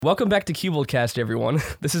Welcome back to Cubicast, everyone.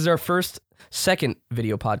 This is our second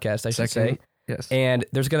video podcast, I should say. Yes. And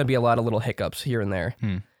there's going to be a lot of little hiccups here and there.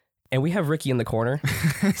 And we have Ricky in the corner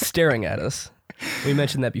staring at us. We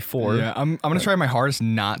mentioned that before. Yeah, I'm going to try my hardest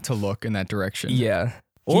not to look in that direction. Yeah.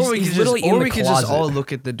 Or we could just all closet.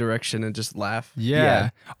 look at the direction and just laugh. Yeah.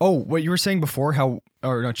 Oh, what you were saying before,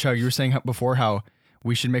 Chug, you were saying before how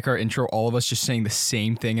we should make our intro all of us just saying the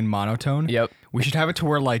same thing in monotone. Yep. We should have it to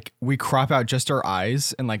where like we crop out just our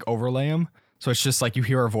eyes and like overlay them. So it's just like you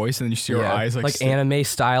hear our voice and then you see our eyes like anime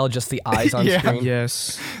style, just the eyes on screen.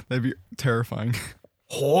 Yes. That'd be terrifying.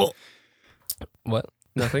 What?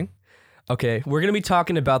 Nothing. Okay, we're going to be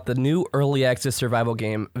talking about the new early access survival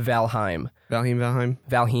game, Valheim.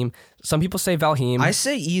 Valheim. Some people say Valheim. I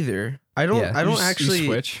say either. I don't actually you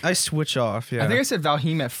switch? I switch off, yeah. I think I said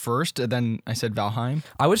Valheim at first, and then I said Valheim.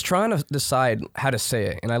 I was trying to decide how to say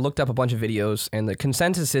it, and I looked up a bunch of videos, and the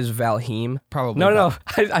consensus is Valheim. Probably. No.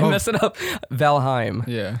 I messed it up. Valheim.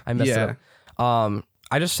 Yeah. I messed it up.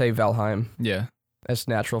 I just say Valheim. Yeah. That's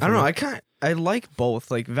natural for I don't me. know. I like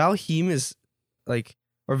both. Like Valheim is like,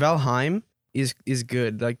 or Valheim is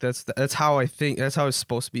good. Like that's how I think. That's how it's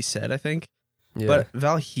supposed to be said, I think. Yeah. But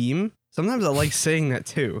Valheim, sometimes I like saying that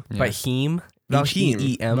too. By Heem? Valheim.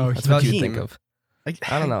 H-E-E-M. That's what you think Valheim. of.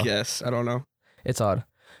 I don't know. Guess. I don't know. It's odd.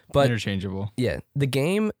 But interchangeable. yeah, the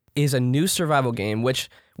game is a new survival game, which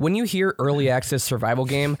when you hear early access survival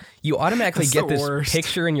game, you automatically get this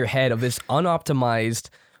picture in your head of this unoptimized,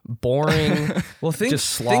 boring, Well, think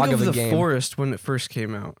slog of of a the game. Forest when it first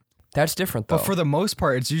came out. That's different though. But for the most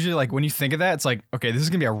part, it's usually like when you think of that, it's like, okay, this is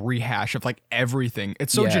gonna be a rehash of like everything.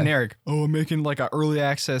 It's so generic. Oh, I'm making like an early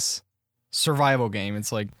access survival game.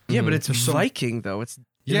 It's like Yeah, but it's Viking though. It's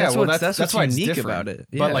that's what's why it's unique different about it.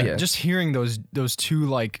 But like Yeah. just hearing those two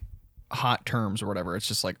like hot terms or whatever, it's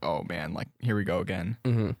just like, oh man, like here we go again.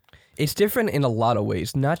 It's different in a lot of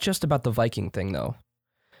ways, not just about the Viking thing though.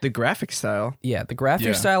 The graphic style. Yeah, the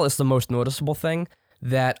graphic style is the most noticeable thing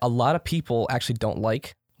that a lot of people actually don't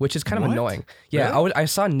like, which is kind of What? annoying. Yeah, Really? I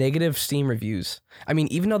saw negative Steam reviews. I mean,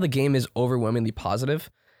 even though the game is overwhelmingly positive,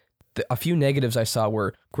 a few negatives I saw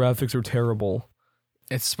were graphics are terrible.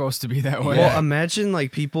 It's supposed to be that way. Well, imagine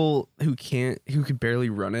like people who could barely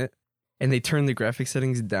run it, and they turn the graphic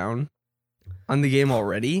settings down on the game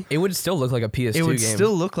already. It would still look like a PS2 It would game.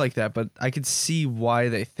 still look like that, but I could see why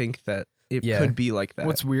they think that it could be like that.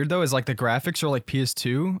 What's weird though is like the graphics are like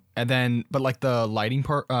PS2, and then but like the lighting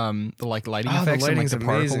part, the like lighting the effects and like lighting's the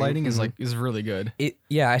particle amazing. lighting is really good.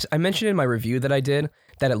 I mentioned in my review that I did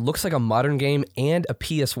that it looks like a modern game and a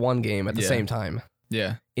PS1 game at the same time.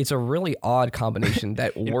 Yeah, It's a really odd combination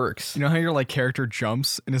that works. you know how your like character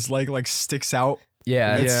jumps and his leg like sticks out.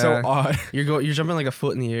 Yeah, It's so Yeah. odd. You're jumping like a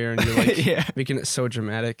foot in the air, and you're like Yeah. making it so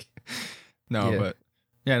dramatic. No, Yeah. but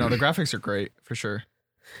yeah, no, the graphics are great for sure.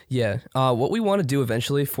 yeah. What we want to do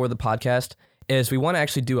eventually for the podcast is we want to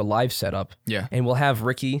actually do a live setup. Yeah. And we'll have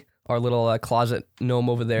Ricky, our little closet gnome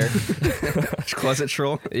over there. Closet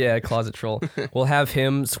troll. Yeah, closet troll. We'll have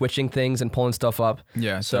him switching things and pulling stuff up.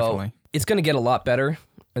 Yeah, So definitely. it's going to get a lot better.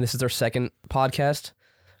 And this is our second podcast.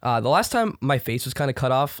 The last time my face was kind of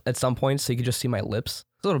cut off at some point, so you could just see my lips.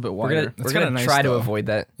 It's a little bit We're wider. gonna kinda nice, try to though. avoid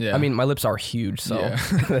that. Yeah. I mean, my lips are huge, so Yeah.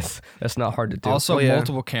 that's not hard to do. Also, Oh, yeah.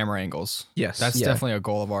 multiple camera angles. Yes. That's Yeah. definitely a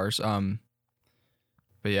goal of ours.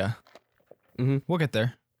 But yeah, Mhm. we'll get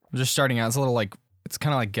there. We're just starting out. It's a little like it's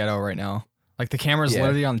kind of like ghetto right now. Like the camera's Yeah.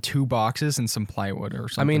 literally on 2 boxes and some plywood or I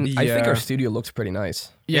something. mean, I think Yeah. our studio looks pretty nice.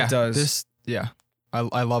 yeah, it does.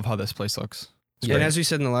 I love how this place looks. It's And great. as we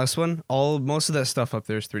said in the last one, most of that stuff up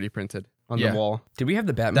there is 3D printed on Yeah. the wall. Did we have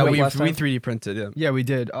the Batman That one we last time? 3D printed. Yeah. Yeah, we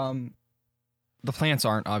did. The plants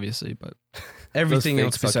aren't obviously, but Everything fake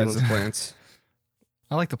else besides fucking- the plants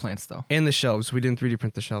I like the plants though. and the shelves. We didn't 3D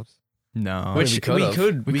print the shelves. No, Which we we could've.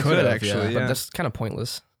 could We could've, actually. yeah. But that's kind of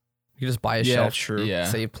pointless. You just buy a Yeah, shelf, true. Yeah,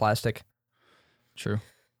 save plastic. true.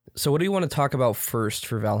 So what do you want to talk about first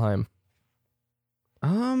for Valheim?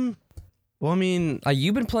 Well, I mean,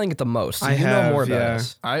 You've been playing it the most, so I you know have, more about yeah.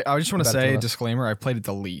 us. I just want to Better say than us. disclaimer. I played it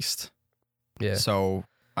the least, Yeah. so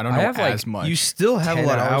I don't I know have, like, as much. you still have a 10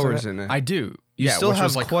 lot of hours in hours it? in it. I do. You yeah, still which have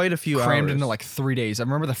was, like, quite a few crammed hours. into like 3 days. I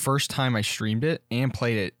remember the first time I streamed it and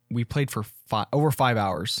played it. We played for over 5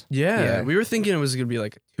 hours. Yeah, Yeah. we were thinking it was gonna be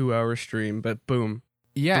like a 2-hour stream, but boom.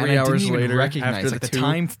 Yeah, 3 and I hours didn't even later, recognize after like the the 2.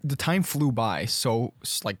 time. The time flew by so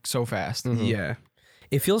fast. Mhm. Yeah,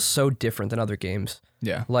 It feels so different than other games.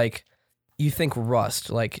 Yeah, Like, you think Rust,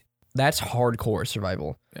 like, that's hardcore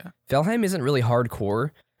survival. Yeah. Valheim isn't really hardcore.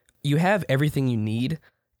 You have everything you need,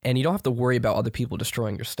 and you don't have to worry about other people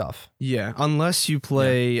destroying your stuff. Yeah, unless you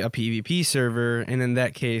play a PvP server, and in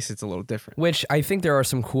that case, it's a little different. Which I think there are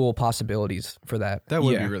some cool possibilities for that. That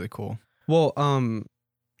would Yeah. be really cool. Well,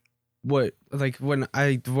 what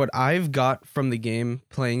I've got from the game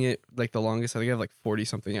playing it like the longest, I think I have like 40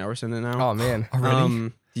 something hours in it now. Oh man,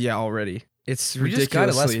 Already? Yeah, already. It's We just got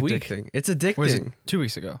it last ridiculously week. addicting. It's Was it addicting. 2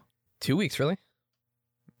 weeks ago? 2 weeks really?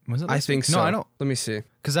 Was it? I last think week? so. No, I don't. Let me see.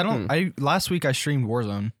 Because I don't. Last week I streamed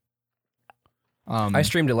Warzone. I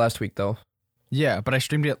streamed it last week though. Yeah, but I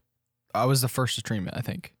streamed it. I was the first to stream it, I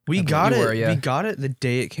think. We got you it. were, yeah. We got it the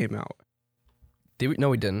day it came out. Did we? No,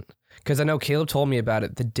 we didn't. Because I know Caleb told me about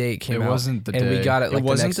it the day it came out. It wasn't the and day. we got it like It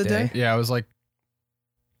wasn't the the next day? Yeah, it was like.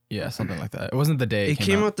 Yeah, something like that. It wasn't the day It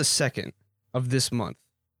came out the 2nd of this month.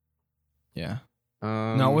 Yeah.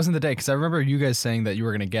 No, No, it wasn't the day because I remember you guys saying that you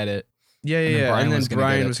were gonna get it. Yeah, and then yeah. Brian And then was gonna get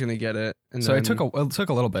Brian it. was gonna get it. And So then it took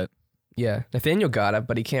a little bit. Yeah, Nathaniel got it,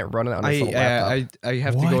 but he can't run it on his little laptop. I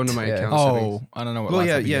have to go What? into my Yeah. account settings. Oh, I don't know what. Well,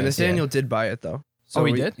 yeah, laptop he yeah. has. Nathaniel did buy it though. So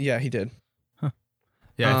he did? Yeah, he did.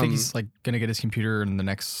 Yeah, I think he's like gonna get his computer in the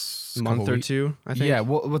next Month couple or weeks. two, I think. Yeah.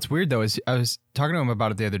 Well, what's weird though is I was talking to him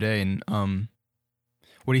about it the other day, and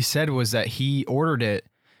what he said was that he ordered it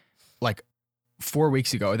like 4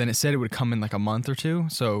 weeks ago, and then it said it would come in like a month or two.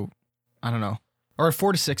 So I don't know, or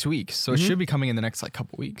 4 to 6 weeks. So it Mhm. should be coming in the next like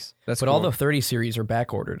couple weeks. That's But cool. all the 30 series are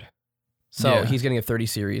back ordered. So Yeah. he's getting a 30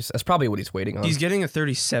 series. That's probably what he's waiting on. He's getting a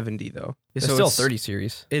 3070 though. It's So still it's- 30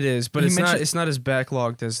 series. It is, but He it's mentioned- not as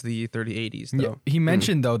backlogged as the 3080s Yeah, though. he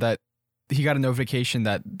mentioned though that he got a notification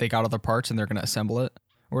that they got all the parts and they're gonna assemble it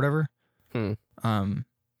or whatever. Hmm.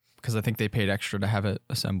 Because I think they paid extra to have it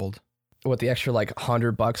assembled. What, the extra like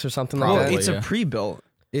 $100 or something Well, like that? it's yeah. a pre-built.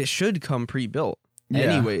 It should come pre-built. Yeah.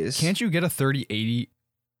 Anyways, Can't you get a 3080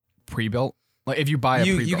 pre-built? Like if you buy a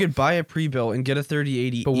you pre-built. could buy a pre-built and get a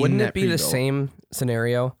 3080. But in wouldn't that it be the pre-built. same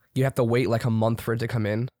scenario? You have to wait like a month for it to come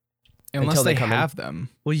in. unless until they they come in? have them.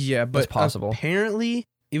 Well, yeah, but possible. apparently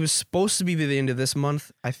it was supposed to be by the end of this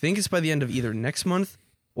month. I think it's by the end of either next month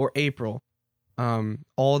or April.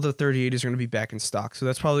 All the 3080s are going to be back in stock, so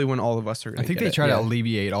that's probably when all of us are going I to think get they it. try yeah. to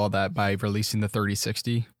alleviate all that by releasing the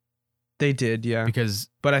 3060 They did, yeah. because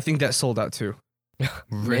But I think that sold out too.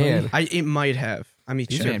 Man, It might have. I mean,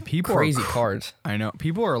 these check. are man, people crazy are, cards. I know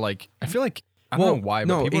people are like I feel like I Well, don't know why, but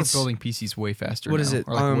no, people are it's- building PCs way faster. What now, is it?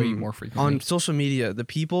 Or like way more frequently. On social media, the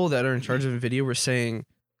people that are in charge of NVIDIA were saying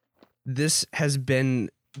this has been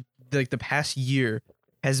like the past year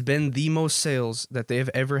has been the most sales that they have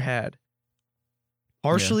ever had.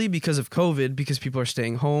 Partially because of COVID, because people are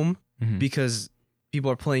staying home, Mhm. because people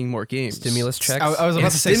are playing more games. Stimulus checks. I was about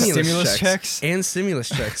And to say stimulus stimulus checks. checks. and stimulus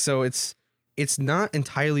checks. So it's not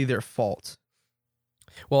entirely their fault.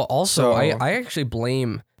 Well, also, So- I actually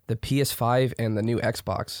blame the PS5 and the new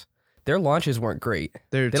Xbox. Their launches weren't great.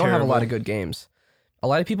 They They don't have a lot of good games. A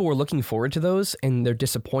lot of people were looking forward to those, and they're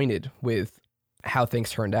disappointed with how things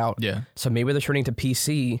turned out. Yeah, So maybe they're turning to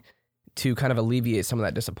PC to kind of alleviate some of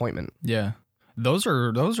that disappointment. yeah. Those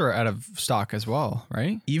are out of stock as well,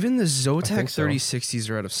 right? Even the Zotac think so. 3060s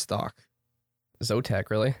are out of stock. Zotac,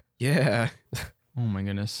 really? Yeah. Oh my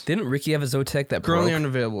goodness. Didn't Ricky have a Zotac that Currently broke?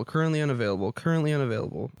 unavailable. Currently unavailable. Currently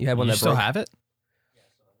unavailable. You had one You that still broke? have it?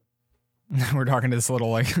 We're talking to this little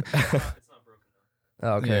like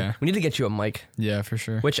Oh, okay. Yeah. We need to get you a mic, yeah, for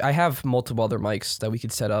sure. which I have multiple other mics that we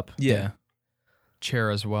could set up. Yeah. Chair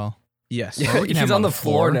as well. Yes. Yeah. we can have He's him on the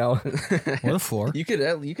floor now. Or the floor. You could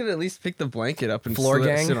at least pick the blanket up and Floor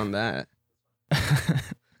gang? sit on that.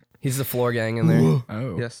 He's the floor gang in there.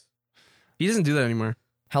 Oh. Yes. He doesn't do that anymore.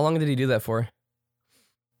 How long did he do that for?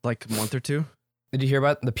 Like a month or two. Did you hear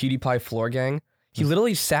about the PewDiePie floor gang? He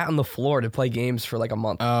literally sat on the floor to play games for like a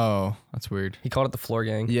month. Oh, that's weird. He called it the floor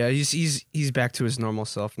gang. Yeah, he's back to his normal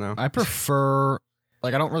self now. I prefer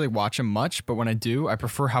like I don't really watch him much, but when I do, I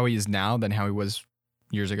prefer how he is now than how he was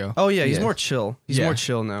years ago. Oh yeah, he's Yeah. more chill. He's Yeah. more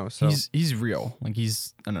chill now. So He's real. Like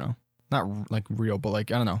he's I don't know. Not like real, but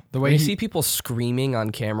like I don't know. The way When you he see people screaming on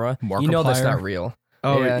camera, you know that's Markiplier. not real.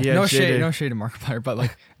 oh yeah. yeah, no JD. shade to Markiplier, but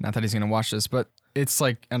like not that he's gonna watch this, but it's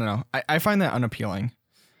like I don't know. I find that unappealing.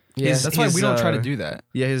 Yeah. His- That's why his, we don't try to do that.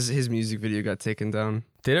 Yeah, his music video got taken down.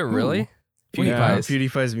 Did it really? Yeah, PewDiePie's.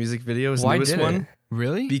 PewDiePie's music video, his Why newest did one, it?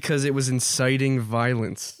 Really? because it was inciting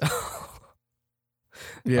violence.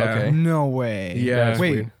 Yeah. Okay. No way. Yeah. That's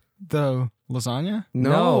Wait, weird. the lasagna?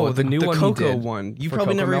 No, the new one he Coco did one. You for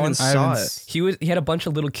probably never even Cocomelon. saw it. He had a bunch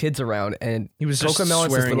of little kids around, and He was just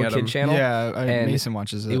Cocomelon's his swearing little at kid him. channel. Yeah, and Mason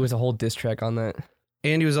watches it. It was a whole diss track on that.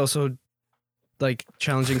 And he was also like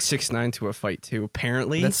challenging 6ix9ine to a fight too.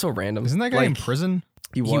 Apparently, That's so random. Isn't that guy in like- prison?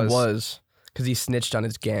 he was. He was because he snitched on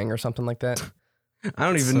his gang or something like that. I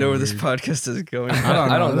don't even So know where this weird. podcast is going. I don't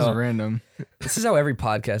know. This know. is random. This is how every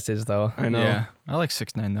podcast is, though. I know. Yeah, I like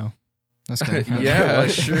 6ix9ine though. That's kidding. Yeah,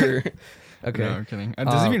 sure. Okay. No, I'm kidding.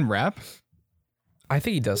 Does he even rap? I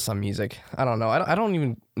think he does some music. I don't know. I don't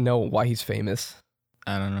even know why he's famous.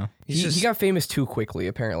 I don't know. He got famous too quickly,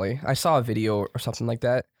 apparently. I saw a video or something like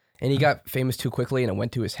that, and he got famous too quickly, and it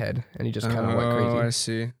went to his head, and he just kind of went Oh, I crazy.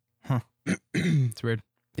 see. It's weird.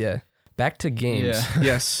 Yeah. Back to games. Yeah.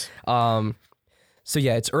 Yes. So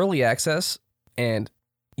yeah, it's early access, and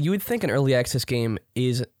you would think an early access game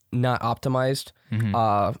is not optimized,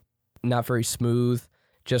 Mhm. not very smooth,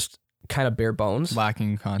 just kind of bare bones.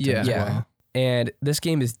 Lacking content Yeah. as Yeah. well. And this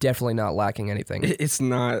game is definitely not lacking anything. It's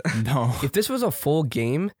not. No. If this was a full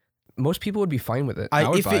game, most people would be fine with it. I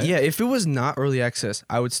would buy it. If it was not early access,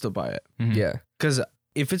 I would still buy it. Mhm. Yeah. Because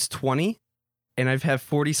if it's 20 and I've had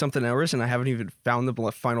 40 something hours and I haven't even found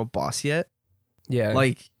the final boss yet, Yeah.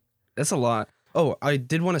 like that's a lot. Oh, I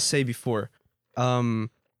did want to say before, the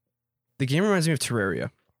game reminds me of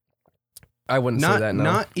Terraria. I wouldn't say Not that. No.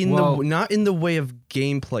 not in the way of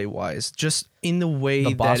gameplay wise, just in the way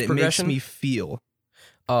The boss that it makes progression? me feel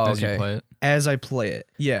Oh, As you okay. play it. as I play it.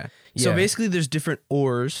 Yeah. So Yeah. basically, there's different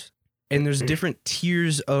ores and there's different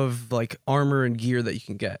tiers of like armor and gear that you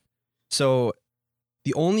can get. So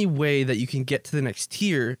the only way that you can get to the next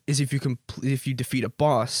tier is if you defeat a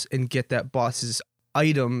boss and get that boss's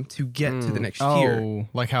item to get to the next tier. Oh,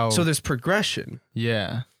 like how? So there's progression.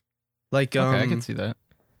 yeah. Like Okay, I can see that.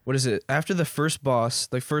 what is it? After the first boss,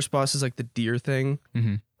 like first boss is like the deer thing.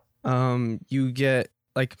 Mm-hmm. You get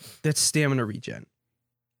like that's stamina regen.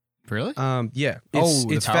 Really? Yeah. Oh,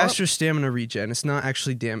 the It's power-up? faster stamina regen. It's not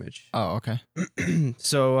actually damage. Oh, okay.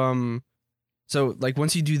 So like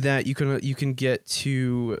once you do that, you can get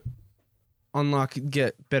to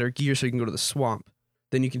get better gear so you can go to the swamp.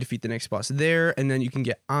 Then you can defeat the next boss there, and then you can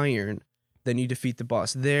get iron. Then you defeat the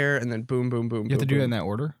boss there, and then boom, boom, boom. You have to do it in that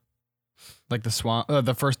order? Like the swamp,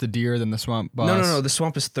 the first the deer, then the swamp boss. No. The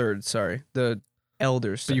swamp is third. Sorry, the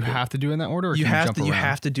elders. But you second. have to do it in that order. Or you can have jump to you around?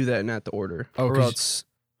 have to do that in that the order, Oh, or 'cause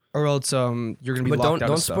else you're gonna be But locked out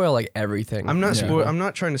don't of stuff. spoil like everything. I'm not Yeah. I'm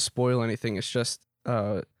not trying to spoil anything. It's just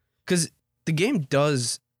because the game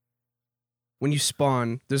does when you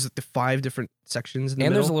spawn. There's like the 5 different sections in the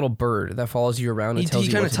And middle. there's a little bird that follows you around and He tells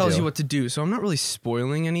you kind what of to tells do. you what to do. So I'm not really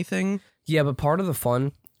spoiling anything. Yeah, but part of the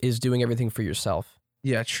fun is doing everything for yourself.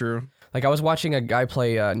 Yeah, true. Like I was watching a guy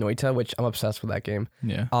play Noita, which I'm obsessed with that game.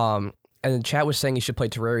 Yeah. And then chat was saying he should play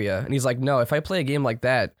Terraria, and he's like, "No, if I play a game like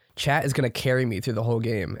that, chat is gonna carry me through the whole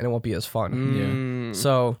game, and it won't be as fun." Mm.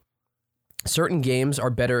 So, certain games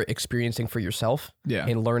are better experiencing for yourself Yeah.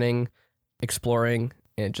 and learning, exploring,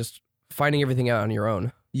 and just finding everything out on your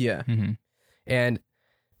own. Yeah. Mm-hmm. And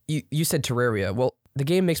you said Terraria. Well, the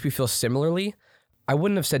game makes me feel similarly. I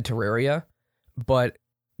wouldn't have said Terraria, but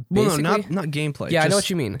Well, basically, no, not gameplay. yeah, I know just, what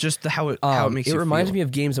you mean. Just how it makes you it reminds feel. me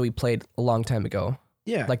of games that we played a long time ago,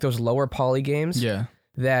 Yeah. like those lower poly games. Yeah.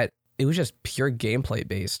 That it was just pure gameplay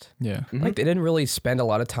based. Yeah. Mhm. Like they didn't really spend a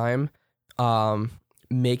lot of time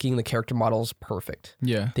making the character models perfect.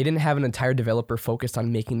 Yeah. They didn't have an entire developer focused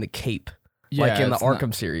on making the cape, Yeah. like in the it's not-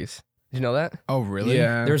 Arkham series. Did you know that? Oh, really?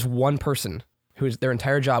 Yeah. There's one person whose their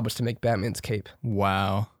entire job was to make Batman's cape.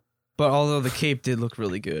 Wow. But although the cape did look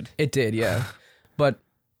really good. It did, yeah. But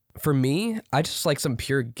for me, I just like some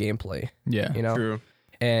pure gameplay, Yeah. you know? True.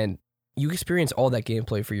 And you experience all that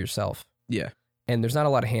gameplay for yourself. Yeah. And there's not a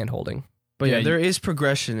lot of hand holding. But Yeah, yeah, you- there is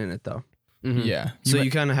progression in it though. Yeah. So You,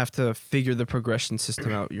 you kind of have to figure the progression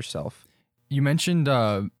system out yourself. you mentioned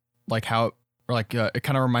like how or like it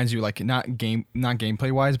kind of reminds you like not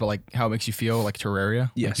gameplay wise, but like how it makes you feel like Terraria.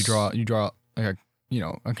 Like Yes. you draw like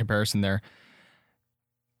a comparison there.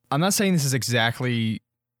 I'm not saying this is exactly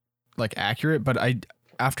like accurate, but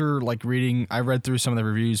after like I read through some of the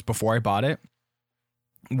reviews before I bought it.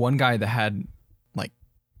 One guy that had like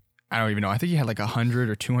I don't even know. I think he had like 100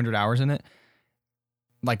 or 200 hours in it.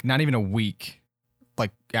 Like not even a week,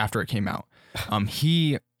 like after it came out.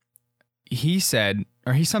 He said,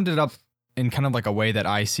 or he summed it up in kind of like a way that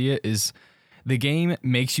I see it is the game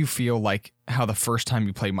makes you feel like how the first time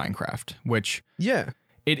you play Minecraft, which Yeah.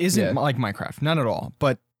 it isn't Yeah. like Minecraft, not at all.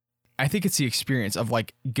 But I think it's the experience of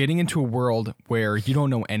like getting into a world where you don't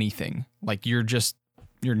know anything. Like you're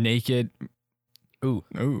naked. Ooh.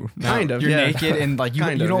 Kind of, You're yeah. naked and like you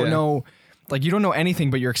Kind of, don't yeah. know, like you don't know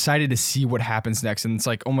anything, but you're excited to see what happens next. And it's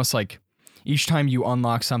like almost like each time you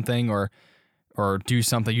unlock something or do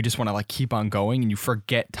something, you just want to like keep on going and you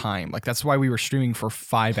forget time. Like that's why we were streaming for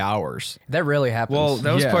 5 hours. That rarely happens. Well,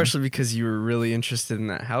 that was Yeah. partially because you were really interested in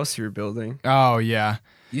that house you were building. Oh yeah.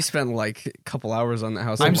 You spent like a couple hours on the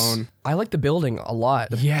house I'm alone. I like the building a lot.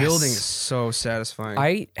 The building is so satisfying.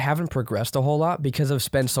 I haven't progressed a whole lot because I've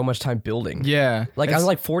spent so much time building. Yeah. Like I it's- have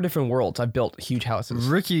like 4 different worlds. I've built huge houses.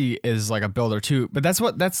 Ricky is like a builder too, but that's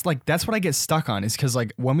what I get stuck on is because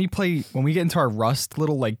like when we get into our Rust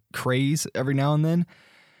little like craze every now and then,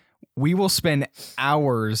 we will spend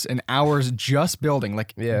hours and hours just building.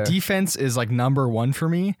 Like Yeah. defense is like number 1 for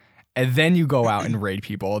me, and then you go out and raid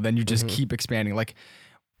people, and then you just keep expanding. Like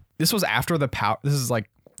this was after the power. This is like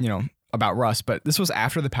about Rust, but this was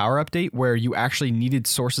after the power update where you actually needed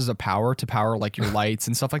sources of power to power like your lights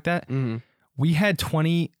and stuff like that. We had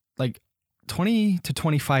 20 to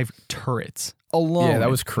 25 turrets alone. Yeah, that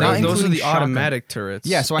was crazy. Those are the including shotgun. automatic turrets.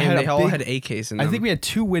 Yeah, so I and had they a all big- had AKs in them. I think we had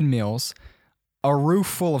 2 windmills, a roof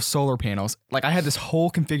full of solar panels. Like I had this whole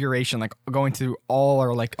configuration, like going through all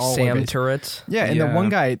our Sam base. turrets. Yeah, and the Yeah. one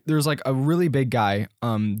guy, there's like a really big guy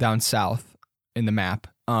down south in the map.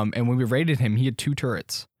 And when we raided him, he had 2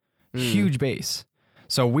 turrets. Huge base.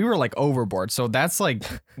 So we were like overboard. So that's like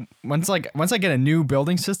once I get a new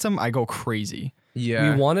building system, I go crazy.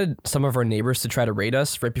 Yeah. We wanted some of our neighbors to try to raid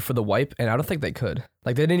us right before the wipe, and I don't think they could.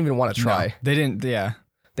 Like they didn't even want to try. No, they didn't. Yeah.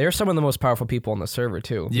 They're some of the most powerful people on the server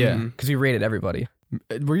too. Yeah. Because we raided everybody.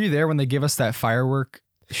 Were you there when they gave us that firework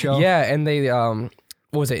show? Yeah, and they what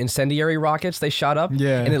was it, incendiary rockets they shot up?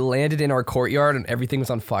 Yeah. And it landed in our courtyard and everything was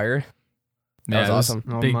on fire. That was it awesome.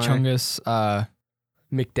 Oh Big my. Chungus.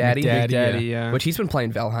 McDaddy. McDaddy. Daddy, yeah. Which he's been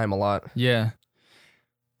playing Valheim a lot. Yeah.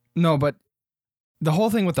 No, but the whole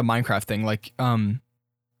thing with the Minecraft thing, like,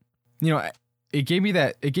 it gave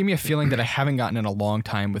me a feeling that I haven't gotten in a long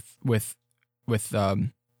time with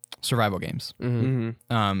survival games.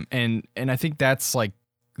 Mm-hmm. And I think that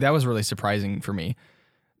was really surprising for me.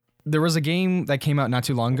 There was a game that came out not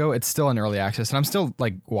too long ago. It's still in early access, and I'm still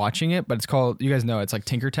like watching it, but it's called, you guys know, it's like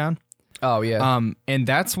Tinkertown. Oh yeah. And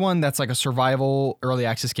that's one that's like a survival early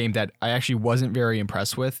access game that I actually wasn't very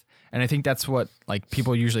impressed with. And I think that's what like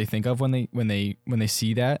people usually think of when they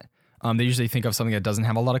see that. They usually think of something that doesn't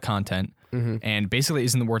have a lot of content and basically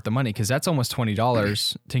isn't worth the money, because that's almost $20,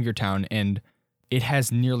 Tinkertown, and it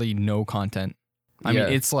has nearly no content. I mean,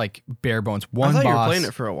 it's like bare bones. One I thought boss. you were playing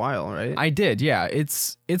it for a while, right? I did, yeah.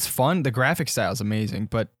 It's fun. The graphic style is amazing,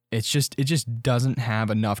 but it just doesn't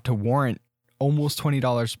have enough to warrant almost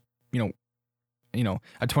 $20.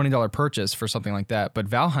 A $20 purchase for something like that. But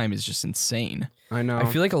Valheim is just insane. I know. I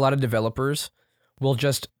feel like a lot of developers will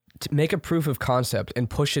just make a proof of concept and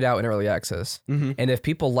push it out in early access. Mhm. And if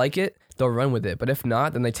people like it, they'll run with it. But if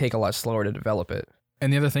not, then they take a lot slower to develop it.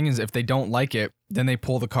 And the other thing is, if they don't like it, then they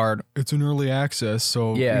pull the card. It's an early access,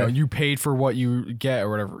 so Yeah. you paid for what you get or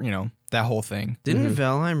whatever. That whole thing. Didn't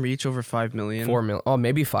Valheim reach over 5 million? 4 million. Oh,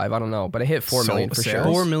 maybe 5. I don't know. But it hit 4 million for sales?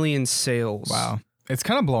 sure. 4 million sales. Wow, it's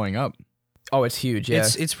kind of blowing up. Oh, it's huge. Yeah.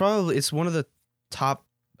 It's one of the top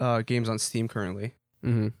games on Steam currently,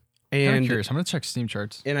 Mm-hmm. I'm and curious. I'm gonna check Steam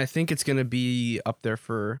charts. I think it's gonna be up there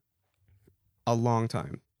for a long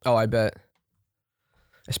time. Oh, I bet.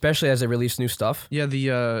 Especially as they release new stuff. Yeah,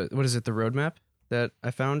 the what is it? The roadmap that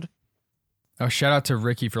I found. Oh, shout out to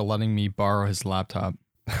Ricky for letting me borrow his laptop.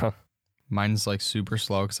 Mine's like super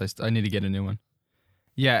slow because I need to get a new one.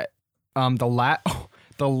 Yeah, the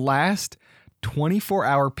last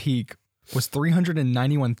 24-hour peak was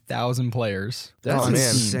 391,000 players. That's Oh, man.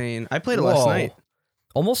 insane. I played it last Whoa. night.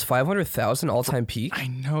 Almost 500,000 all-time peak. I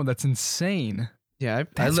know, that's insane. Yeah, I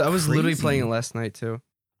That's was literally crazy. playing it last night too.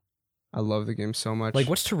 I love the game so much. Like,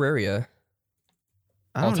 what's Terraria?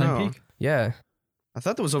 I don't All-time know. peak? Yeah. I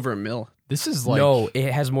thought that was over 1 mil. This is like No,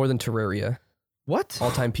 it has more than Terraria. What?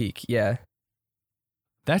 All-time peak. Yeah.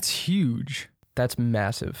 that's huge. That's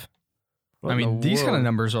massive. What I in mean, the these kind of world?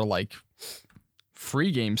 numbers are like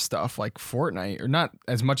free game stuff, like Fortnite, or not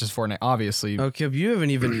as much as Fortnite, obviously. Okay, but you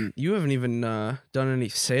haven't even done any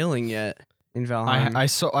sailing yet in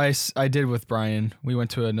Valheim. I did with Brian. We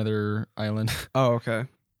went to another island. Oh, okay.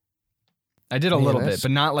 I did a Man, little bit, that's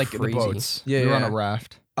but not like crazy. the boats. Yeah, we were on yeah. a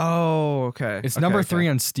raft. Oh, okay. It's Okay, number okay. 3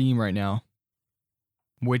 on Steam right now,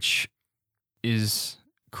 which is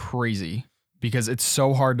crazy because it's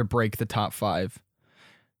so hard to break the top 5.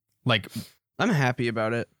 Like I'm happy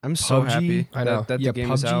about it. I'm so PUBG? happy I know. that the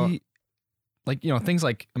game is out. PUBG, like things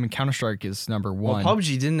like Counter-Strike is number 1. Well,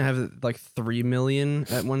 PUBG didn't have like 3 million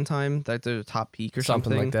at one time. Like the top peak or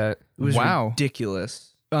Something like that. It was Wow.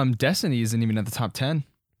 ridiculous. Destiny isn't even at the top 10,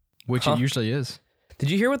 which Huh. it usually is.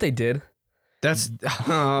 Did you hear what they did? That's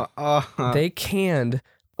They canned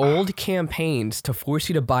old campaigns to force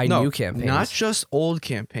you to buy no, new campaigns. not just old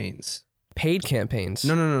campaigns. paid campaigns.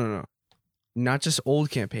 No. Not just old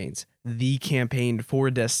campaigns. The campaign for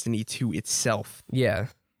Destiny 2 itself. Yeah.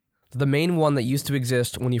 The main one that used to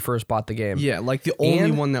exist when you first bought the game. Yeah, like the only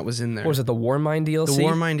And- one that was in there. What was it, the Warmind DLC? The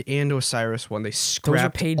Warmind and Osiris one. They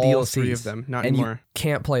scrapped paid all DLCs, 3 of them. Not and anymore. you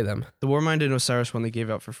can't play them. The Warmind and Osiris one they gave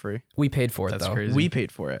out for free. We paid for it, That's though. crazy. We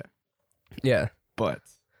paid for it, Yeah. but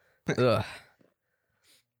Ugh.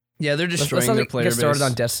 yeah, they're Let's destroying not their player get started base.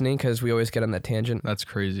 on Destiny because we always get on that tangent. That's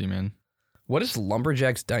crazy, man. What is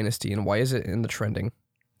Lumberjacks Dynasty and why is it in the trending?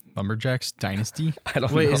 Lumberjacks Dynasty. I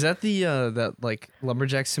don't Wait, know. is that the that like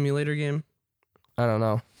lumberjack simulator game? I don't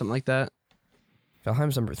know. Something like that.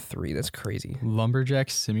 Valheim's number 3. That's crazy.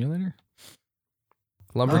 Lumberjacks Simulator.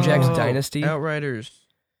 Lumberjacks Oh, Dynasty. Outriders.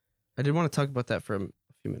 I did want to talk about that for a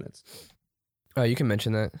few minutes. Oh, you can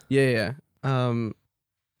mention that. Yeah.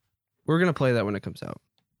 We're gonna play that when it comes out.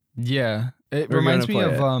 Yeah, it We're reminds gonna me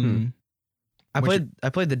play of it. Which- I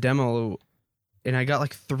played the demo, and I got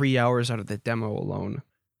like 3 hours out of the demo alone.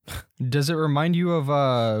 Does it remind you of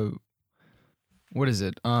what is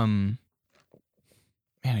it? Man,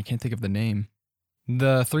 I can't think of the name.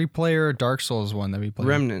 The 3-player Dark Souls one that we played.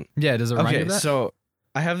 Remnant. Yeah, does it remind you Okay, of that? so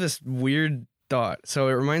I have this weird thought. So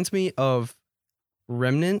it reminds me of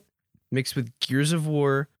Remnant mixed with Gears of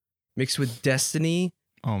War, mixed with Destiny,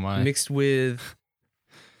 Oh my. mixed with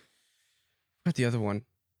what's the other one?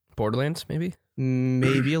 Borderlands, maybe?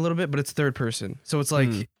 Maybe a little bit, but it's third person. So it's like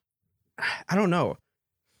Hmm. I don't know.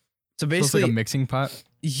 So So it's basically, like a mixing pot.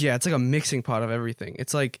 yeah, it's like a mixing pot of everything.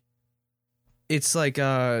 It's like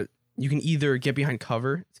you can either get behind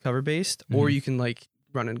cover, it's cover based, or Mhm. you can like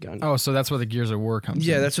run and gun. Oh, so that's where the Gears of War comes in.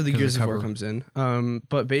 Yeah, that's where the 'cause Gears of War cover- comes in.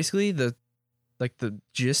 But basically the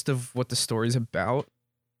gist of what the story's about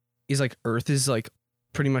is like Earth is like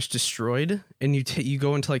pretty much destroyed, and you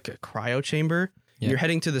go into like a cryo chamber. And Yeah. you're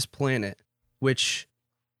heading to this planet, which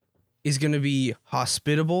is going to be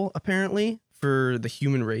hospitable apparently for the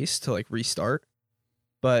human race to like restart.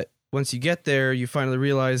 But once you get there, you finally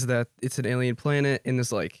realize that it's an alien planet and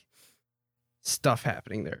there's like stuff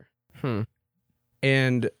happening there. Hmm.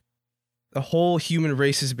 And the whole human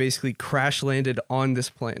race is basically crash landed on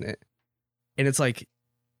this planet. And it's like,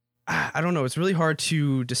 I don't know. It's really hard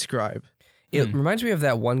to describe. It Hmm. reminds me of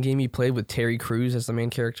that one game you played with Terry Crews as the main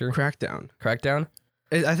character. Crackdown. Crackdown.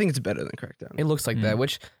 I think it's better than Crackdown. It looks like that,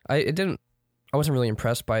 which I wasn't really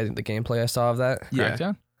impressed by the gameplay I saw of that. Yeah.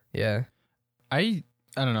 Crackdown? Yeah. I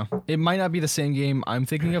don't know. It might not be the same game I'm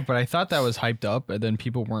thinking of, but I thought that was hyped up, and then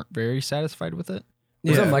people weren't very satisfied with it. It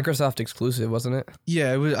was Yeah. a Microsoft exclusive, wasn't it?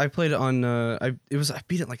 Yeah, it was. I played it on. I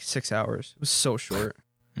beat it in like 6 hours. It was so short.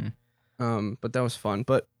 But that was fun.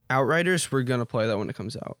 But Outriders, we're gonna play that when it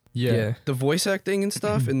comes out. Yeah. The voice acting and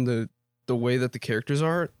stuff, and the way that the characters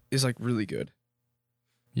are is like really good,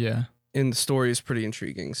 Yeah. and the story is pretty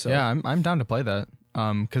intriguing. So Yeah, I'm down to play that.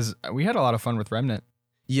 Because we had a lot of fun with Remnant.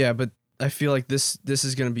 yeah, but I feel like this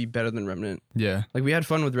is gonna be better than Remnant. Yeah. Like we had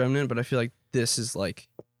fun with Remnant, but I feel like this is like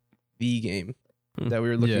the game Hmm. that we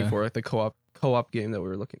were looking Yeah. for, like the co-op game that we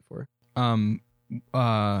were looking for.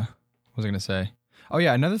 What was I gonna say? Oh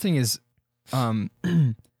yeah, another thing is,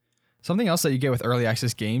 something else that you get with early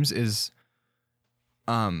access games is,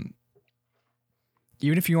 even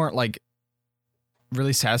if you aren't like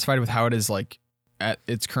really satisfied with how it is like at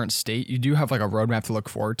its current state, you do have like a roadmap to look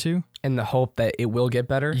forward to. And the hope that it will get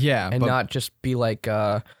better. Yeah, And but not just be like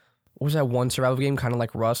what was that one survival game kind of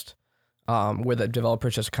like Rust, where the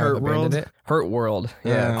developers just kind of Hurt abandoned World? it. Hurt World.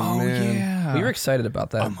 Yeah. Oh, man. yeah, We were excited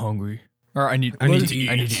about that. I'm hungry. Or I need to eat.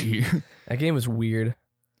 I need to eat. That game was weird.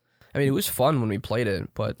 I mean, it was fun when we played it,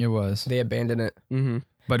 but It was. they abandoned it. Mm-hmm.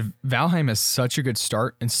 But Valheim has such a good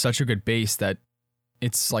start and such a good base that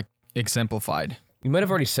it's like exemplified. You might have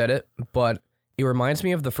already said it, but it reminds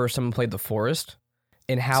me of the first time I played The Forest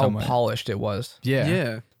and how Somewhat. polished it was.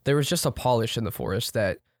 Yeah. There was just a polish in The Forest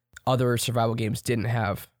that other survival games didn't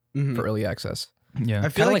have Mhm. for early access. Yeah. I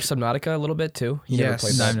Kind feel of like like Subnautica a little bit too. You never Yes.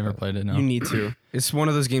 played No, that. I've never played it. No. you need to. It's one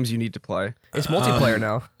of those games you need to play. It's multiplayer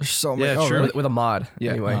now. There's so Yeah, many. sure. With a mod.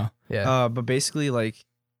 Yeah. Anyway. Oh. Yeah. But basically, like,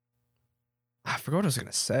 I forgot what I was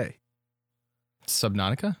gonna say.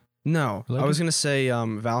 Subnautica? No, I Related? was gonna say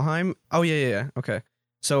Valheim. Oh yeah. Okay,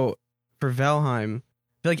 so for Valheim, I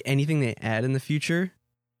feel like anything they add in the future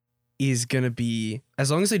is gonna be,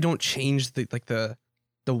 as long as they don't change the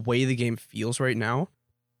way the game feels right now.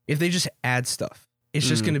 If they just add stuff, it's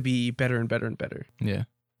just Mm. gonna be better and better and better Yeah.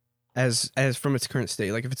 as from its current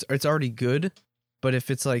state. Like if it's already good, but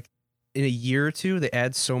if it's like in a year or two they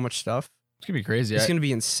add so much stuff, It's gonna be crazy. it's I, gonna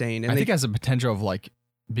be insane. And I they, think it has the potential of like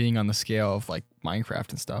being on the scale of like Minecraft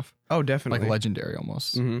and stuff. oh definitely, Like legendary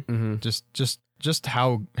almost. hmm Mm-hmm. Just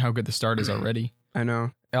how good the start is already. I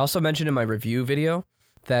know. I also mentioned in my review video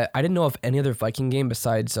that I didn't know of any other Viking game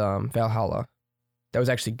besides Valhalla that was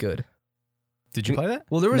actually good. Did you play that?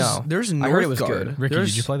 Well, there's No. Northgard. I heard it was good. Ricky, There's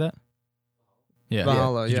did you play that? Yeah.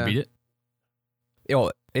 Valhalla, Did yeah. you beat it?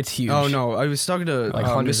 Yo, it's huge. Oh no, I was talking to Like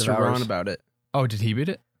hundreds of Mr. Ron hours. about it. Oh, did he beat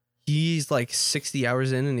it? He's like 60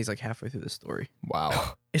 hours in, and he's like halfway through the story.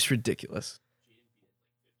 Wow. It's ridiculous.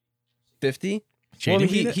 50? Jaden Well, I mean,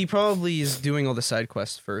 beat it? he probably is doing all the side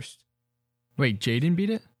quests first. Wait, Jaden beat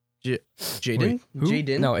it? Jaden? Wait, who?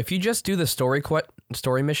 Jaden? No, if you just do the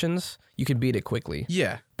story missions, you could beat it quickly.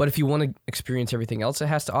 Yeah. But if you want to experience everything else it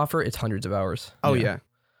has to offer, it's hundreds of hours. Oh Yeah. yeah.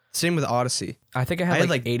 Same with Odyssey. I think I I had had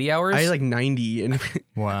like like- 80 hours. I had like 90, and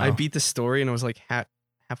Wow. I beat the story, and I was like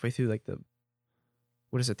halfway through like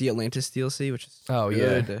what is it? The Atlantis DLC, which is Oh,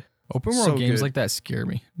 yeah. good. Open world so games good. like that scare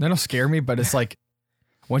me. They don't scare me, but it's like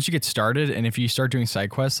once you get started, and if you start doing side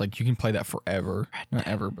quests, like you can play that forever. Not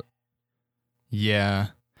ever, but yeah.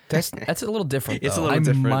 That's a little different. It's a though. little I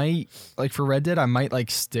different. might like for Red Dead, I might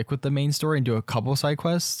like stick with the main story and do a couple side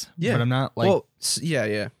quests. Yeah. But I'm not like Well,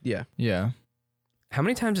 yeah. yeah. How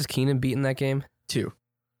many times has Keenan beaten that game? 2.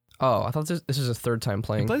 Oh, I thought this was his third time He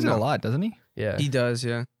playing. plays it No. a lot, doesn't he? Yeah. He does,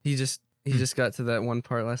 yeah. He just got to that one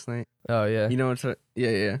part last night. Oh yeah. You know what's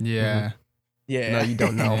yeah. Yeah. Yeah. No, you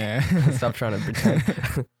don't know. Yeah. Stop trying to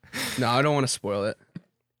pretend. No, I don't want to spoil it.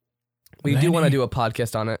 We do want to Lenny. do a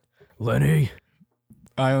podcast on it. Lenny.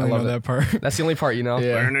 I only love know it. that part. That's the only part you know.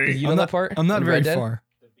 Yeah. You know I'm that not, part? I'm not in very Red Dead? far.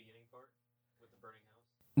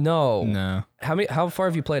 No. No. How far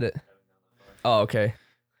have you played it? Oh, okay.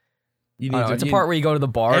 You I don't know, it's a part where you go to the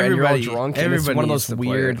bar and you're all Everybody- drunk, and it's everybody one of needs those to play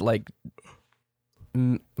weird it. like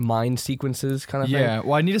mind sequences kind of thing. Yeah.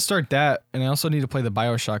 Well, I need to start that, and I also need to play the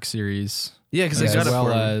BioShock series. Yeah, because Yeah, I got as it well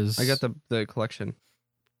for him. as I got the collection.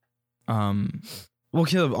 Um. Well,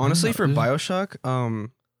 Caleb, honestly, know. for There's-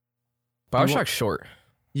 BioShock, BioShock's short.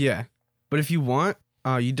 yeah. But if you want,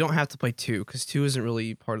 you don't have to play 2 because 2 isn't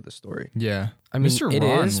really part of the story. Yeah. I mean, Mr. it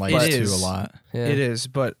Ron is, likes but it 2 is. a lot. yeah. It is,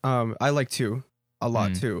 but I like 2 a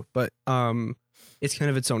lot Mm. too. But it's kind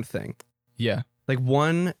of its own thing. Yeah. Like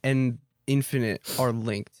 1 and Infinite are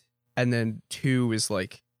linked, and then 2 is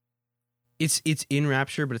like, it's in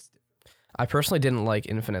Rapture, but it's I personally didn't like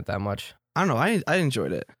Infinite that much. I don't know. I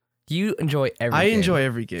enjoyed it. You enjoy every I game. enjoy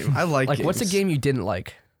every game. I like. Like, what's a games. game you didn't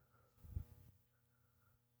like?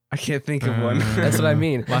 I can't think of one. That's what I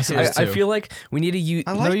mean. Last of Us I 2. feel like we need to use.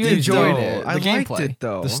 I No, liked you it, enjoyed though. it. The I liked gameplay. it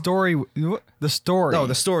though. The story. The story. No,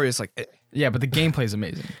 the story is like. Yeah, but the gameplay is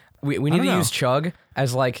amazing. We I need don't to know. use Chug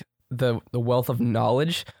as like the wealth of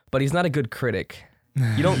knowledge, but he's not a good critic.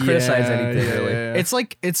 You don't criticize anything really. It's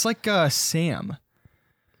like Sam.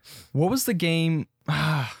 What was the game?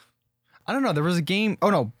 I don't know. There was a game. Oh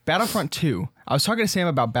no, Battlefront 2. I was talking to Sam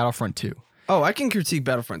about Battlefront 2. Oh, I can critique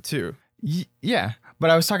Battlefront too. Yeah, but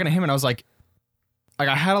I was talking to him and I was like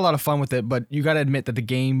I had a lot of fun with it, but you got to admit that the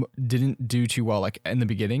game didn't do too well like in the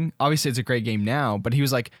beginning. Obviously, it's a great game now, but he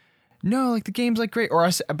was like, no, like the game's like great. Or I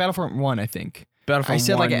said Battlefront 1, I think. Battlefront. I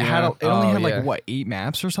said like 1, it had yeah. it only Oh, had yeah. like what 8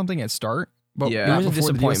 maps or something at start, but Yeah. not It was a before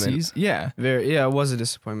the disappointment. DLCs. Yeah, Yeah, it was a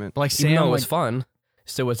disappointment. but like Even though Sam, it was like, fun,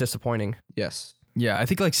 still was disappointing. Yes. yeah, I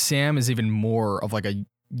think like Sam is even more of like a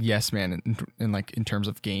yes man in like in terms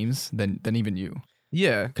of games than even you.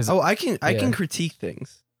 Yeah. 'Cause- I can Yeah. critique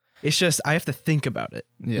things. It's just I have to think about it.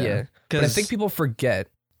 Yeah. But I 'Cause- think people forget,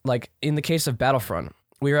 like in the case of Battlefront,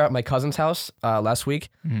 we were at my cousin's house last week,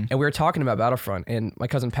 Mhm. and we were talking about Battlefront, and my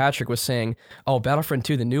cousin Patrick was saying, "Oh, Battlefront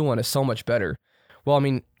 2, the new one, is so much better." Well, I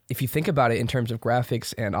mean, if you think about it in terms of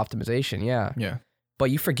graphics and optimization, yeah. Yeah.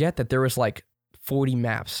 But you forget that there was like 40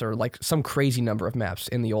 maps or like some crazy number of maps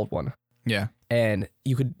in the old one, Yeah. and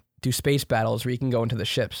you could do space battles where you can go into the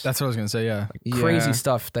ships. That's what I was gonna say. Yeah. Crazy Yeah.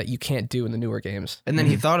 stuff that you can't do in the newer games. And then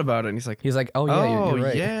he thought about it, and he's like, He's like, "Oh yeah, "Oh you're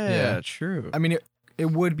right." yeah, Yeah. true." I mean, it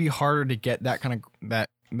would be harder to get that kind of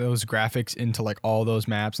those graphics into like all those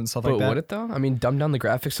maps and stuff But like that. would it though? I mean, dumb down the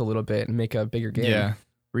graphics a little bit and make a bigger game. Yeah.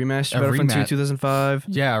 Remastered A Battlefront 2 remat- 2005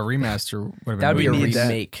 Yeah. A remaster would have That would be been a We need that.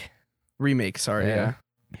 remake. remake. Sorry, Yeah.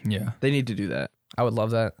 yeah. Yeah. They need to do that. I would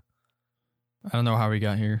love that. I don't know how we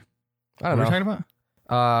got here. I don't What are we know. talking about?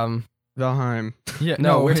 Valheim. Yeah.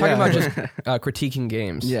 No, we're talking yeah. about just critiquing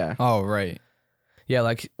games. Yeah. Oh right. Yeah,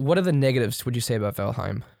 like what are the negatives would you say about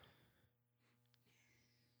Valheim?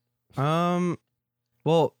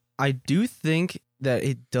 Well, I do think that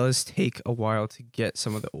it does take a while to get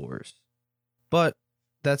some of the ores, but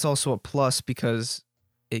that's also a plus because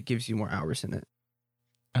it gives you more hours in it.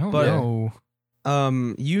 I don't But- know.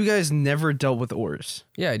 You guys never dealt with ores.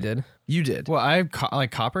 Yeah, I did. You did. Well, I have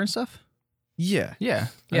like copper and stuff. Yeah. Yeah.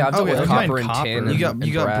 Yeah, I've dealt okay, with okay. copper and tin.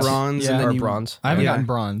 You got brass. bronze Yeah. and or then you bronze. I haven't Yeah. gotten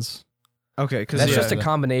bronze. Okay, because That's just a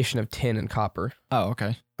combination of tin and copper. Oh,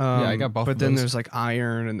 okay. I got both But of then those. there's like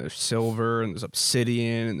iron and there's silver and there's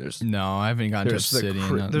obsidian and there's No, I haven't gotten to there's like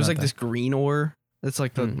obsidian. there's like this green ore that's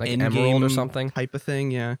like the Like end emerald game or something. type of thing.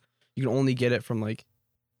 Yeah, you can only get it from like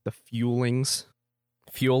the fuelings.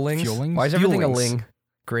 Fuelings? Fuelings? Why is everything a Fuelings. ling?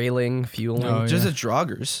 Grayling, fueling. Oh, Just yeah. the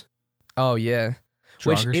Draugrs. Oh yeah.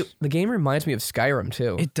 Draugrs. The game reminds me of Skyrim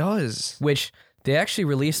too. It does. which they actually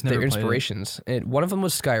released Never their played it. inspirations. And one of them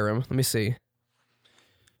was Skyrim. Let me see.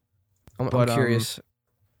 I'm But, curious.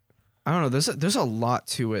 I don't know. There's a lot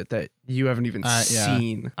to it that you haven't even Yeah.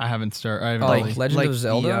 seen. I haven't started. I haven't Like really- Legend of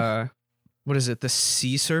Zelda? The, what is it? The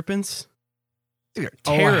sea serpents. They're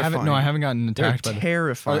Oh, terrifying. I haven't gotten They're attacked by them.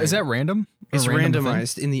 terrifying. Is that random? A It's random thing?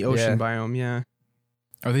 randomized in the ocean Yeah. biome. Yeah.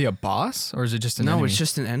 Are they a boss or is it just an No, enemy? it's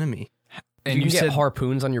just an enemy. And you you can said get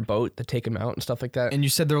harpoons on your boat to take them out and stuff like that. and you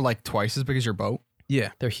said they're like twice as big as your boat. Yeah.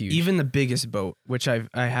 They're huge. Even the biggest boat, which I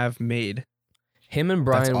have made. Him and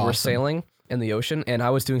Brian were awesome. sailing in the ocean, and I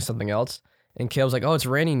was doing something else. And Caleb's like, "Oh, it's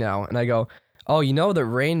raining now," and I go, "Oh, you know that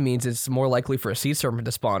rain means it's more likely for a sea serpent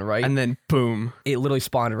to spawn, right?" And then boom. it literally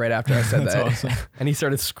spawned right after I said That's that, awesome. and he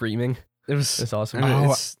started screaming. It was It's awesome. I mean,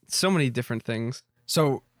 Oh. it's so many different things.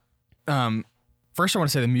 So, first I want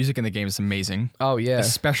to say the music in the game is amazing, Oh yeah.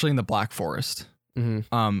 especially in the Black Forest. hmm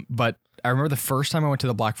But I remember the first time I went to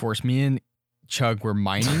the Black Forest, me and Chug were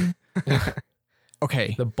mining.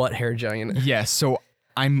 Okay. The butt hair giant. Yes. So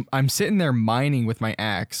I'm sitting there mining with my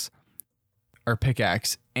axe or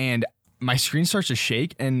pickaxe, and my screen starts to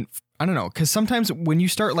shake, and I don't know, because sometimes when you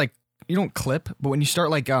start like you don't clip, but when you start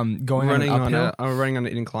like going running on on an uphill, running on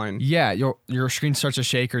an incline. yeah, your screen starts to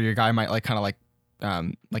shake, or your guy might like kind of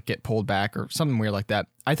like get pulled back or something weird like that.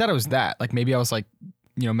 I thought it was that, like maybe I was like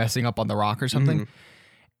messing up on the rock or something. Mhm.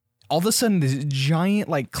 All of a sudden, this giant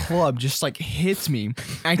like club just like hits me.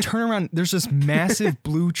 I turn around. There's this massive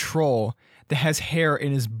blue troll that has hair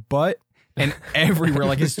in his butt and everywhere,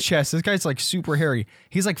 like his chest. This guy's like super hairy.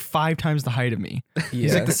 He's like 5 times the height of me.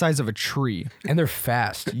 He's Yeah. like the size of a tree. And they're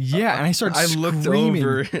fast. Yeah, and I started I looked screaming.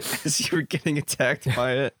 over as you were getting attacked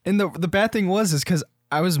by it. And the bad thing was because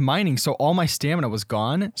I was mining, so all my stamina was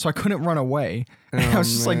gone, so I couldn't run away. And I Oh,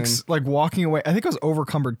 was just man. like walking away. I think I was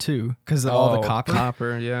overcumbered too because of all the copper.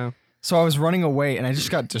 Copper, yeah. So I was running away, and I just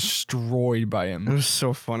got destroyed by It him. was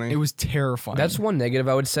so funny. It was terrifying. That's one negative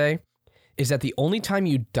I would say, is that the only time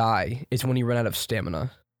you die is when you run out of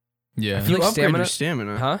stamina. yeah. I you feel like upgrade your stamina-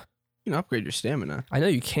 stamina. Huh? You can upgrade your stamina. I know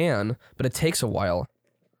you can, but it takes a while.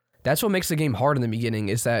 That's what makes the game hard in the beginning,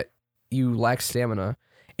 is that you lack stamina.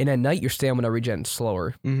 And at night, your stamina regens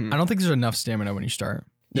slower. Mhm. I don't think there's enough stamina when you start.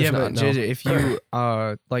 There's Yeah, but not, no. JJ, if you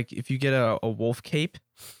if you get a wolf cape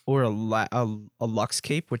or a lux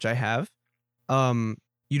cape, which I have,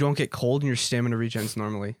 you don't get cold and your stamina regens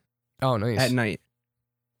normally Oh, nice. at night.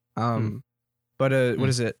 But what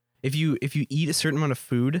is it? If you eat a certain amount of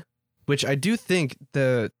food, which I do think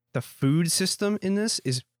the food system in this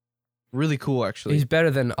is really cool actually. He's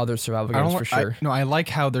better than other survival games for sure. I like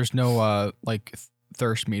how there's no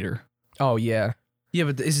thirst meter. Oh, yeah. Yeah,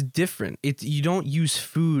 but it's different. You don't use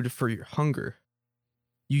food for your hunger.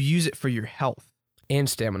 You use it for your health And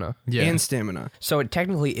stamina. Yeah. and stamina. So it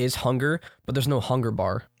technically is hunger, but there's no hunger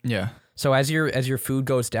bar. yeah. So as your food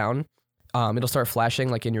goes down, it'll start flashing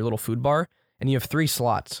like in your little food bar, and you have 3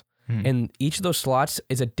 slots. Hmm. And each of those slots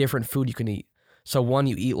is a different food you can eat. So one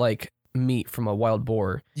you eat like meat from a wild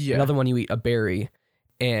boar. Yeah. Another one you eat a berry.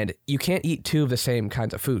 And you can't eat 2 of the same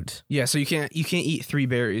kinds of foods. Yeah, so you can't eat 3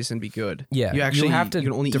 berries and be good. Yeah. You actually have to you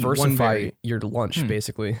can only eat one diversify berry. your lunch, Hmm.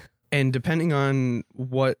 basically. And depending on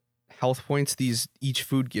what health points each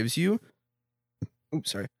food gives you,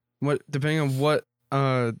 depending on what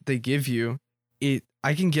they give you,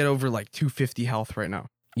 I can get over like 250 health right now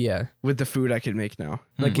Yeah. with the food I can make now.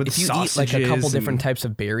 Like With if you eat like a sausages couple different and- types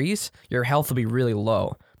of berries, your health will be really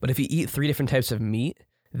low. But if you eat 3 different types of meat,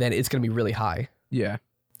 then it's going to be really high. Yeah.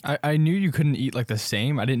 I knew you couldn't eat like the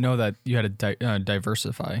same. I didn't know that you had to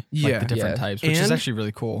diversify Yeah. like the different Yeah. types, which is And- actually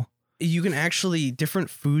really cool. You can actually different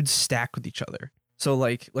foods stack with each other. So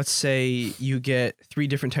like let's say you get 3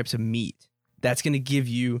 different types of meat. That's going to give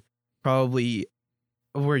you probably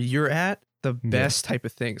where you're at the Yeah. best type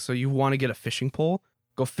of thing. So you want to get a fishing pole,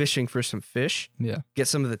 go fishing for some fish, Yeah. get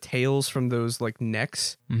some of the tails from those like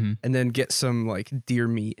necks, Mm-hmm. and then get some like deer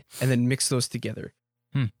meat and then mix those together.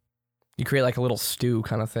 You create like a little stew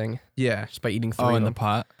kind of thing Yeah. just by eating 3 Oh, of in the them.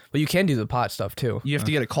 pot. But you can do the pot stuff too. You have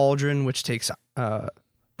to get a cauldron, which takes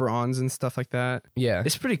bronze and stuff like that. Yeah.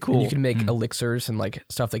 It's pretty And cool. you can make Mm. elixirs and like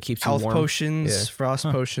stuff that keeps Health you warm. potions, Yeah. frost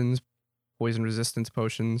Huh. potions, poison resistance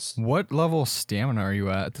potions. What level of stamina are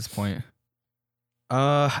you at this point?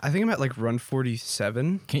 I think I'm at like run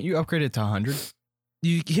 47. Can't you upgrade it to 100?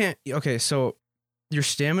 You can't. Okay, so your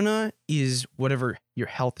stamina is whatever your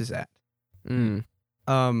health is at. Mm.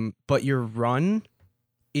 But your run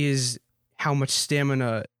is how much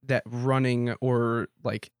stamina that running or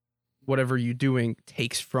like whatever you're doing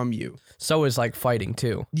takes from you. So is like fighting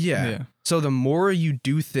too. Yeah. So the more you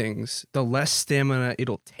do things, the less stamina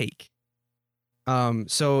it'll take.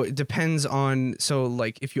 So it depends on, so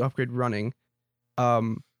like if you upgrade running,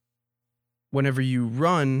 whenever you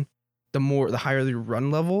run, the higher your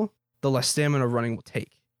run level, the less stamina running will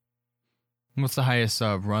take. What's the highest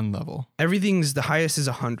run level? The highest is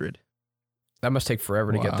 100. That must take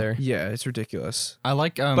forever to get Wow. there. Yeah, it's ridiculous. I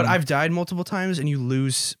like But I've died multiple times and you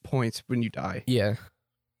lose points when you die. Yeah.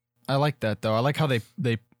 I like that though. I like how they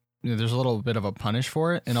there's a little bit of a punish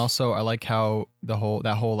for it, and also I like how that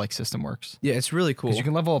whole like system works. Yeah, it's really cool. Because you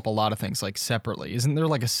can level up a lot of things like separately. Isn't there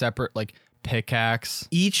like a separate like pickaxe?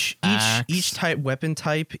 Each Axe. type weapon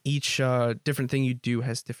type, each different thing you do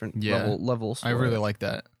has different Yeah. levels. I for really it. like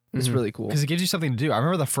that It's Mhm. really cool. because it gives you something to do. I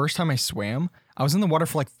remember the first time I swam, I was in the water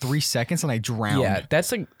for like 3 seconds and I drowned. Yeah,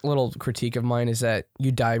 that's a little critique of mine is that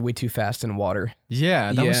you died way too fast in water.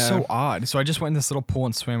 Yeah, that was Yeah. so odd. So I just went in this little pool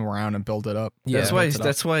and swam around and built it up. Yeah.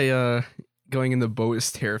 That's why going in the boat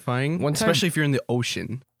is terrifying, One time- especially if you're in the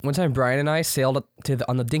ocean. One time, Brian and I sailed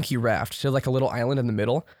on the Dinky raft to like a little island in the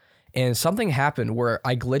middle, and something happened where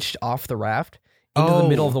I glitched off the raft into the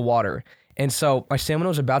middle of the water, and so my stamina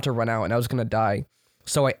was about to run out, and I was gonna die.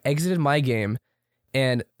 So I exited my game,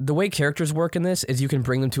 and the way characters work in this is you can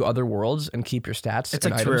bring them to other worlds and keep your stats. It's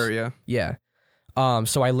and like items. Terraria. Yeah.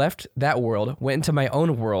 So I left that world, went into my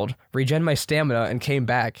own world, regen my stamina, and came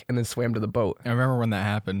back, and then swam to the boat. I remember when that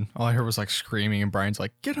happened. All I heard was like screaming, and Brian's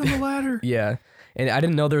like, "Get on the ladder!" Yeah. And I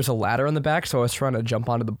didn't know there was a ladder on the back, so I was trying to jump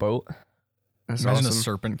onto the boat. That's Imagine a awesome.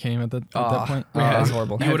 serpent came at that point. Yeah, that's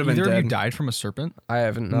horrible. You would've been Either of you dead. died from a serpent? I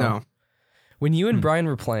haven't. No. When you and Brian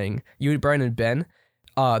were playing, Brian and Ben,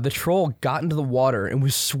 the troll got into the water and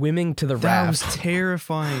was swimming to the That was raft.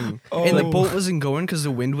 terrifying. And the Oh. boat wasn't going because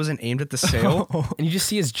the wind wasn't aimed at the sail. And you just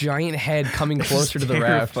see his giant head coming closer to the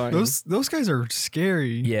raft. Terrifying. Those guys are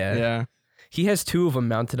scary. Yeah. Yeah. He has two of them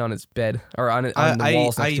mounted on his bed or on the I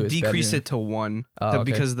walls next to his decreased bed. it to one Oh,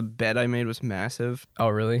 okay. because the bed I made was massive. Oh,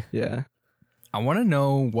 really? Yeah. I want to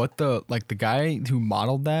know what the guy who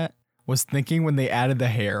modeled that was thinking when they added the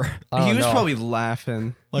hair. Oh, he was no. probably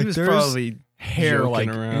laughing. Like, he was there's probably Hair joking like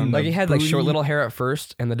around. in Like the he had like short booty. little hair at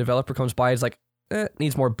first, and the developer comes by, he's like,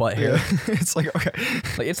 needs more butt hair. Yeah. It's like okay.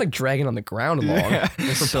 Like it's like dragging on the ground along. Yeah.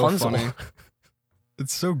 It's For so Rapunzel. funny.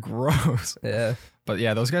 It's so gross. Yeah. But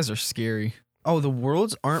yeah, those guys are scary. Oh, the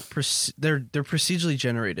worlds aren't they're procedurally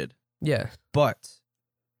generated, Yeah. but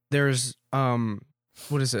there's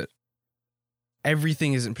what is it?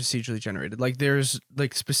 Everything isn't procedurally generated. Like there's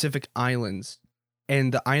like specific islands,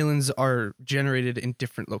 and the islands are generated in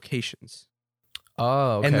different locations.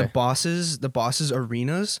 Oh, okay. And the bosses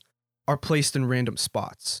arenas are placed in random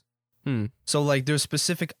spots. Hmm. So like there's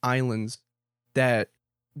specific islands that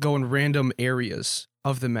go in random areas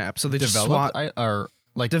of the map. So they just swap or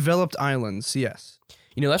like developed islands. Yes.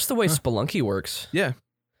 You know, that's the way Huh. Spelunky works. Yeah.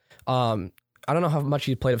 I don't know how much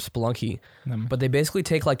you played of Spelunky, but they basically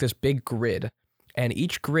take like this big grid, and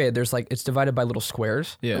each grid there's like it's divided by little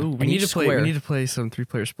squares. yeah. Ooh, And we need each to play. square- We need to play some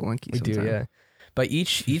 3-player Spelunky. We do, sometime. yeah. But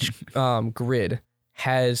each grid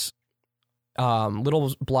has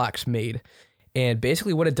little blocks made, and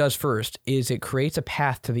basically what it does first is it creates a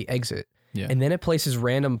path to the exit, Yeah. and then it places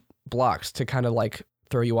random blocks to kind of like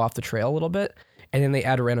throw you off the trail a little bit, and then they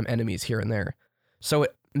add random enemies here and there. So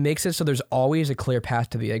it makes it so there's always a clear path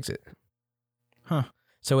to the exit. Huh.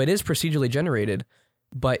 So it is procedurally generated,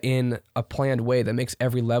 but in a planned way that makes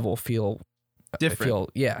every level feel Different. it feels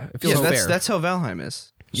Yeah, fair. that's how Valheim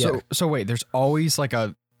is. Yeah. So wait, there's always like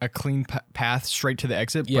a clean path straight to the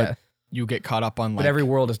exit, Yeah. but you get caught up on like But every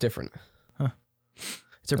world is different. Huh.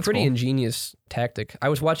 It's a That's pretty cool. ingenious tactic. I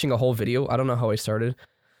was watching a whole video. I don't know how I started,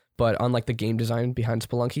 but on like the game design behind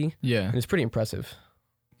Spelunky, yeah. and it's pretty impressive.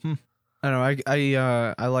 I don't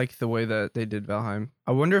know. I like the way that they did Valheim.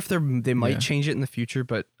 I wonder if they might Yeah. change it in the future,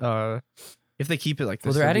 but if they keep it like this,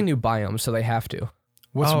 Well, they're that'd adding be- new biomes, so they have to.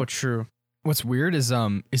 True. What's weird is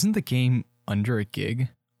isn't the game under a gig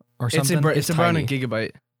or something? It's around a tiny.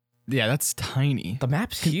 gigabyte. Yeah, that's tiny. The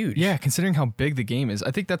map's huge. Yeah, considering how big the game is,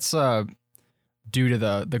 I think that's due to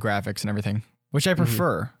the graphics and everything, which I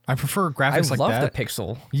prefer. I prefer I graphics like love that. the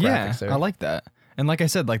pixel. Yeah, graphics there. I like that. And like I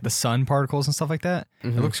said, like the sun particles and stuff like that,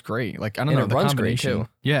 Mhm. it looks great. Like I don't And know, it the runs great, combination. too.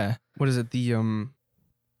 Yeah, What is it?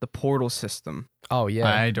 The portal system. Oh yeah,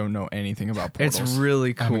 I don't know anything about portals. It's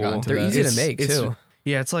really I haven't gotten cool. to they're that. easy It's- to make it's- too.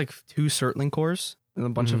 Yeah, it's like 2 Surtling cores, and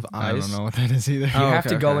a bunch of I eyes. don't know what that is either. You Oh, have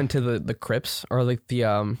okay, to go okay. into the crypts or like the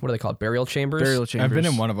what are they called? Burial chambers. Burial chambers. I've been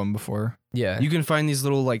in one of them before. Yeah. You can find these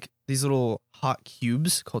little hot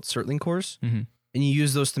cubes called Surtling cores, Mhm. and you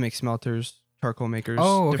use those to make smelters, charcoal makers,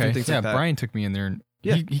 Oh, okay. different things Yeah, like that. Brian took me in there. And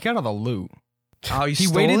Yeah. he got all the loot. Oh, you He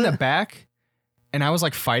stole waited in it? the back, and I was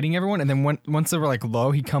like fighting everyone. And then once they were like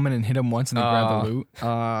low, he'd come in and hit him once, and then grab the loot.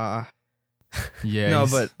 Yeah. No,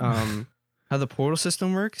 he's- but how the portal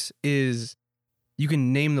system works is you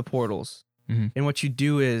can name the portals, Mhm. and what you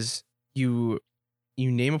do is you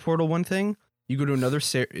name a portal one thing, you go to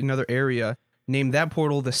another area, name that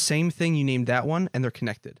portal the same thing you named that one, and they're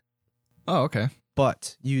connected. oh, okay.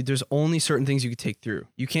 But there's only certain things you can take through.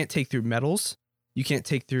 You can't take through metals. You can't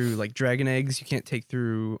take through like dragon eggs. You can't take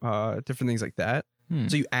through different things like that. Hmm.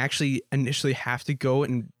 So you actually initially have to go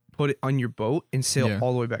and put it on your boat and sail Yeah.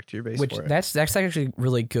 all the way back to your base Which for it. that's actually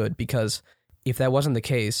really good because if that wasn't the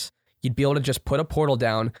case, you'd be able to just put a portal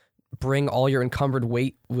down, bring all your encumbered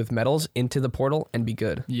weight with metals into the portal, and be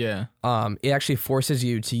good. Yeah. It actually forces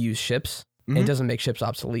you to use ships. And Mhm. it doesn't make ships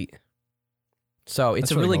obsolete. So it's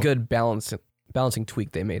That's a really really cool. good balancing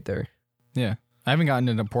tweak they made there. Yeah. I haven't gotten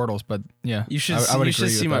into portals, but yeah. You should I would you should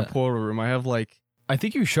agree see with my that. portal room. I have I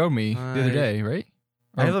think you showed me the other I- day, right?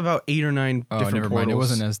 I have about 8 or 9 Oh, different never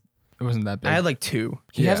portals. mind. It wasn't that big. I had like 2.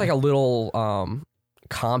 He has Yeah. like a little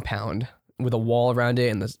compound with a wall around it,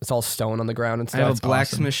 and it's all stone on the ground and I have stuff. a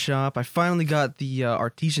blacksmith shop. I finally got the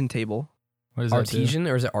artesian table, What does that do? Artesian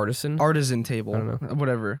or is it artisan? artisan table, I don't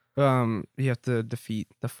whatever. You have to defeat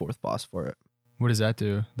the 4th boss for it. What does that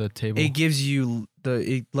do? The table. It gives you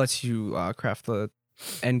it lets you craft the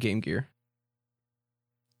end game gear.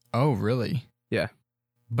 Oh, really? Yeah.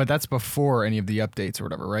 But that's before any of the updates or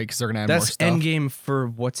whatever, right? Because they're gonna add more That's stuff. end game for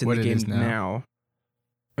what's in What the it game is now.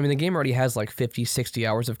 I mean, the game already has like 50, 60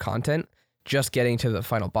 hours of content just getting to the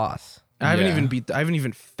final boss. I haven't Yeah. I haven't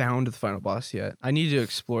even found the final boss yet. I need to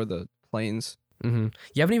explore the plains. Hmm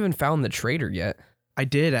You haven't even found the trader yet. I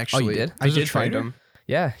did actually. did? I There's a did find trader? him.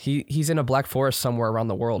 Yeah, he's in a black forest somewhere around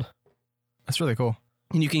the world. That's really cool.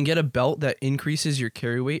 And you can get a belt that increases your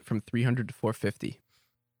carry weight from 300 to 450.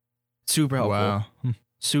 Super helpful. Wow.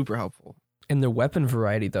 Super helpful. And the weapon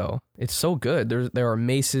variety, though, it's so good. There are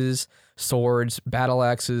maces, swords, battle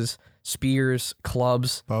axes, spears,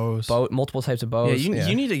 clubs, Bows. multiple types of bows. yeah,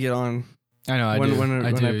 you need to get on I know. when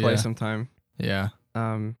I play yeah. sometime. Yeah.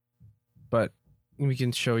 But we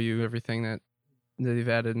can show you everything that they've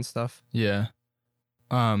added and stuff. Yeah.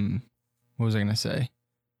 What was I gonna say?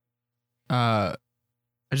 I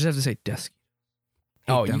just have to say desk.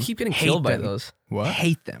 Oh, them. you keep getting Hate killed by them. those What?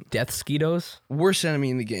 Hate them. death skeetos. Worst enemy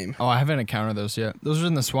in the game. Oh, I haven't encountered those yet. Those are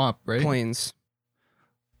in the swamp, right? Plains.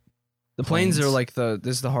 The plains are Plains. like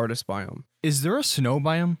this is the hardest biome. Is there a snow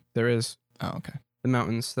biome? There is. Oh, okay. The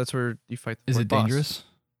mountains. That's where you fight the Is fourth it boss. dangerous?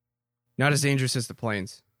 Not as dangerous as the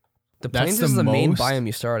plains. The That's plains the is the main most- biome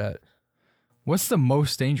you start at. What's the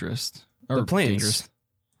most dangerous? The plains. Dangerous?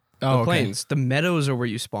 The Oh, okay. plains. The meadows are where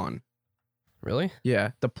you spawn. Really?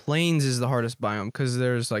 Yeah. The plains is the hardest biome because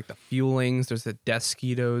there's like the fuelings, there's the death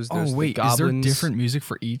skeetos, there's Oh wait, the is there goblins. different music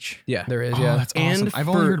for each? Yeah. There is, Oh, yeah. that's awesome. And I've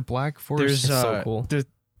only for- heard Black Forest. There's It's so cool.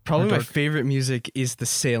 Probably my Dark. favorite music is the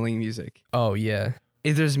sailing music. Oh, yeah.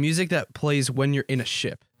 There's music that plays when you're in a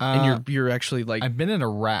ship and you're actually like I've been in a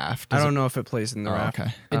raft. I Does don't it- know if it plays in the Oh, raft.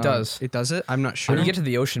 okay. It does. It does it? I'm not sure. When you get to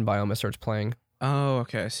the ocean biome, it starts playing. Oh,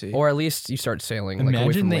 okay, I see. Or at least you start sailing. Like, away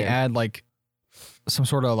Imagine from they land. add like some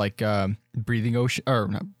sort of like breathing ocean or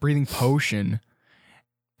not breathing potion.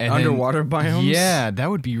 And then- underwater biomes? Yeah, that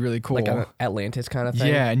would be really cool. Like an Atlantis kind of thing.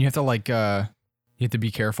 Yeah, and you have to like you have to be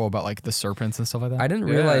careful about like the serpents and stuff like that. I didn't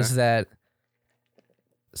Yeah. realize that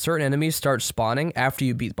certain enemies start spawning after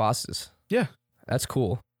you beat bosses. Yeah. That's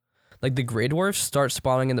cool. Like the Grey Dwarfs start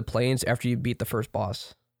spawning in the plains after you beat the first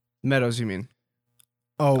boss. Meadows, you mean?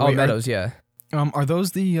 oh, Oh, wait, Meadows, yeah. Are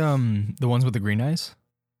those the ones with the green eyes?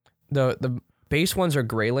 The base ones are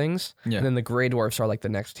Greylings, Yeah. and then the Grey Dwarfs are like the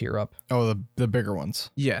next tier up. Oh, the bigger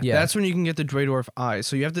ones. Yeah, Yeah. that's when you can get the Grey Dwarf eyes.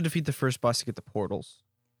 So you have to defeat the first boss to get the portals.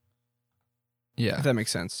 Yeah. If that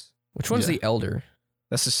makes sense. Which one's Yeah. the Elder?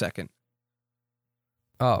 That's the second.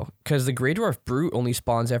 Oh, because the Grey Dwarf Brute only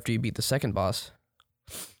spawns after you beat the second boss.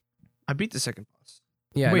 I beat the second boss.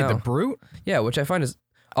 Yeah, Wait, no. the brute? Yeah, which I find is...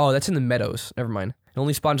 Oh, that's in the meadows. Never mind. It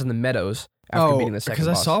only spawns in the meadows after beating the second because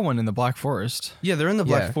boss. I saw one in the Black Forest. Yeah, they're in the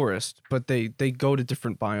Black Yeah. Forest, but they go to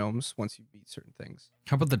different biomes once you beat certain things.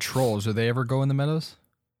 How about the trolls? Do they ever go in the meadows?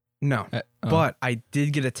 No, Oh. but I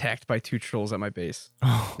did get attacked by 2 trolls at my base.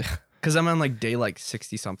 Oh. Because I'm on like day like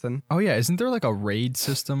 60 something. Oh yeah, isn't there like a raid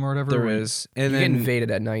system or whatever? There where- is, and You get then invaded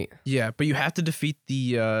at night. yeah, but you have to defeat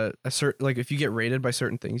the a certain like if you get raided by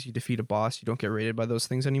certain things, you defeat a boss. You don't get raided by those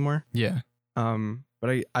things anymore. Yeah.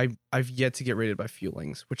 But I've yet to get raided by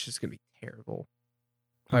Fuelings, which is gonna be terrible.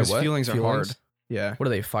 By Because what? Fuelings are Fuelings? hard. Yeah, What are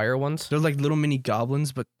they? Fire ones? they're like little mini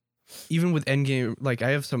goblins, but even with endgame, like I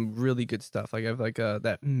have some really good stuff. Like I have like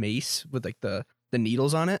that mace with like the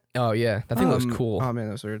needles on it. Oh yeah, that thing looks Um, cool. Oh man,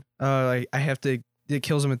 that was weird. Like I have to. It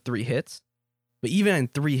kills them in 3 hits, but even in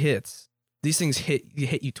 3 hits, these things hit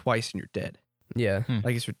you twice and you're dead. Yeah.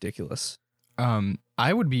 Like it's ridiculous.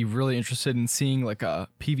 I would be really interested in seeing like a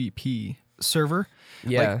PvP server.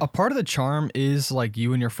 Yeah. Like a part of the charm is like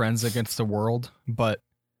you and your friends against the world, but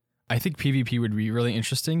I think PvP would be really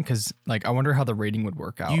interesting because like I wonder how the rating would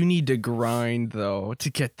work out. You need to grind though to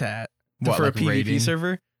get that What, for like a PvP raiding?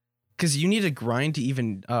 server, because you need to grind to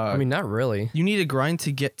even. I mean, not really. you need to grind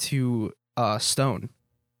to get to stone,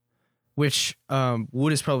 which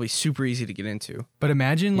wood is probably super easy to get into. But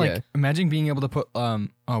imagine like Yeah. imagine being able to put oh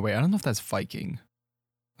wait, I don't know if that's Viking.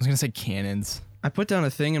 I was gonna say cannons. I put down a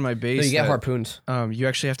thing in my No, base. you get that, harpoons. you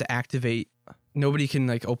actually have to activate. Nobody can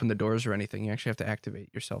like open the doors or anything. You actually have to activate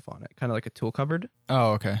yourself on it, kind of like a tool cupboard,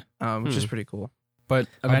 Oh, okay. which is pretty cool. But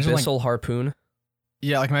imagine like Abyssal harpoon.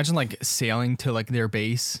 yeah, like imagine like sailing to like their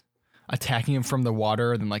base, attacking them from the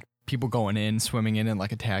water, then like people going in, swimming in, and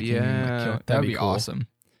like attacking. and, like, Yeah, killing- that that'd would be be cool. awesome.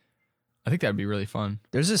 I think that'd be really fun.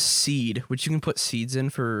 There's a seed which you can put seeds in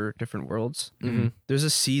for different worlds. Mm-hmm. There's a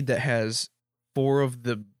seed that has four of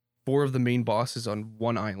the main bosses on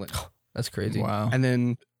one island, That's crazy. Wow. and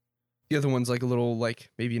then the other one's like a little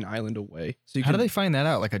like maybe an island away. So you How can, do they find that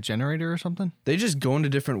out? Like a generator or something? They just go into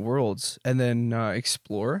different worlds and then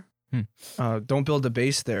explore. Don't build a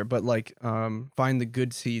base there, but like find the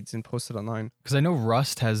good seeds and post it online. Because I know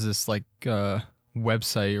Rust has this like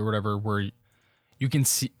website or whatever where you can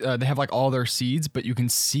see they have like all their seeds, but you can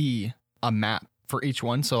see a map for each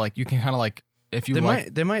one. So like you can kind of like if you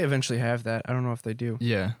They might eventually have that. I don't know if they do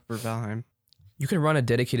yeah, for Valheim. You can run a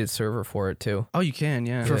dedicated server for it too. Oh, you can,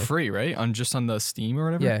 yeah. for free, right? On just on the Steam or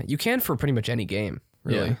whatever. Yeah, you can for pretty much any game,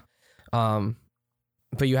 really.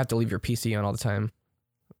 But you have to leave your PC on all the time.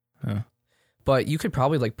 Huh. But you could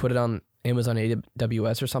probably like put it on Amazon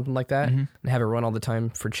AWS or something like that Mhm. and have it run all the time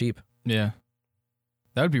for cheap. Yeah,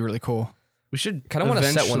 that would be really cool. We should Kinda wanna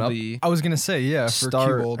set one up. eventually I was gonna say yeah for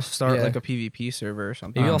start Cubold. Yeah. like a PvP server or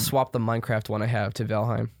something. Maybe I'll swap the Minecraft one I have to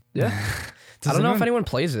Valheim. Yeah. I don't know if anyone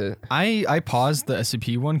plays it. I paused the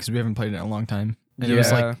SCP one because we haven't played it in a long time, and it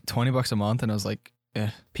was Yeah. like $20 a month, and I was like,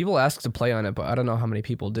 People ask to play on it, but I don't know how many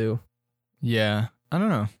people do. yeah, I don't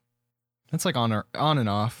know. It's like on and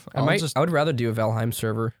off. I would rather do a Valheim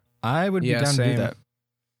server, I would be Yeah, down to same. do that.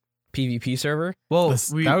 PvP server. Well,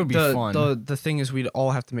 that would be fun. The thing is, we'd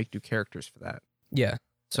all have to make new characters for that. Yeah,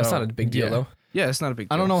 So that's not a big deal yeah. though. yeah, it's not a big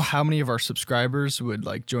deal. I don't know how many of our subscribers would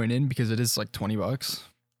like join in because it is like $20.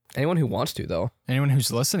 Anyone who wants to though. Anyone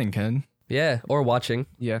who's listening can. Yeah, or watching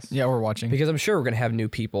Yes. Yeah, we're watching. because I'm sure we're gonna have new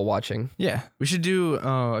people watching. Yeah. We should do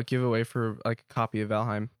a giveaway for like a copy of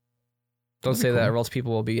Valheim. Don't That'd be say that, cool. or else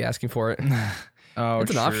people will be asking for it. Oh,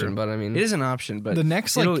 It's an option, but I mean, it is an option, but the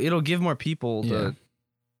next like it'll give more people Yeah.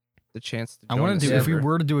 the chance to. I join want the to do if we server.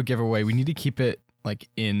 were to do a giveaway, we need to keep it like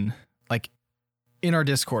in our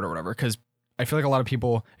Discord or whatever because I feel like a lot of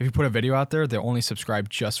people if you put a video out there, they'll only subscribe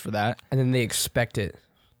just for that. and then they expect it.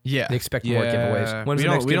 Yeah. They expect more giveaways. When's we the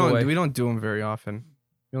don't next we giveaway? don't do them very often.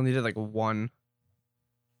 We only did like one.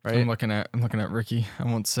 Right. I'm looking at Ricky. I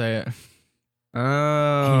won't say it.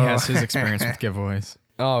 Oh, He has his experience with giveaways.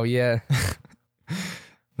 Oh yeah,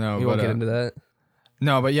 No, we but won't get into that.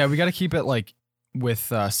 no, but yeah, we got to keep it like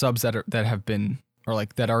with subs that have been or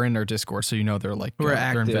like that are in our Discord, so you know they're like Who are they're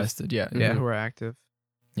active. invested. Yeah, Yeah, who are active.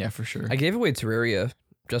 yeah, for sure. I gave away Terraria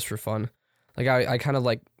just for fun. Like I kind of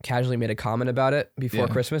like casually made a comment about it before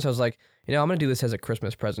Yeah. Christmas. I was like, I'm gonna do this as a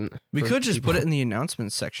Christmas present. We for could just people. put it in the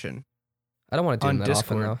announcements section. I don't want to do on them that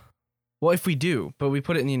often Discord. though. Well, if we do, but we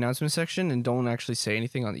put it in the announcement section and don't actually say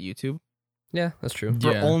anything on the YouTube Yeah, that's true.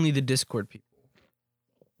 for Yeah. only the Discord people.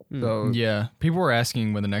 Hmm. So Yeah, people were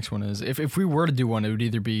asking when the next one is. If we were to do one, it would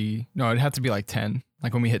either be it'd have to be like 10,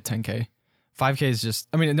 like when we hit 10K. 5K is just.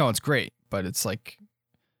 I mean, no, it's great, but it's like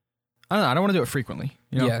I don't know. I don't want to do it frequently.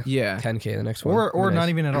 You know? Yeah, yeah, 10K the next one. or Nice. not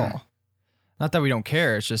even at all. Not that we don't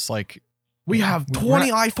care. It's just like we have we're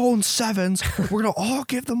 20 not- iPhone 7s. We're gonna all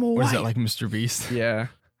give them away. What is it like, Mr. Beast? Yeah.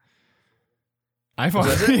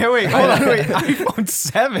 iPhone. Yeah, wait, hold on, wait. iPhone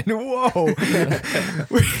 7. Whoa.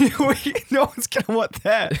 No one's gonna want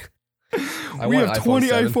that. I We want have iPhone 20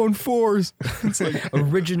 7. iPhone 4s. It's like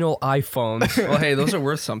Original iPhones. Well, hey, those are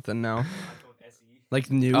worth something now. Like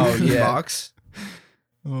new Oh, in the yeah. box.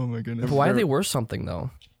 Oh my goodness. But why are they worth something though?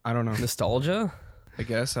 I don't know. Nostalgia? I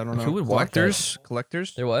guess I don't know. Who would want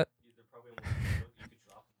Collectors. They're what?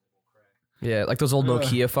 Yeah, like those old Ugh.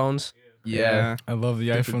 Nokia phones. Yeah. I love the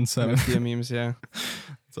iPhone 7. Nokia memes. Yeah.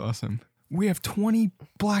 It's awesome. We have 20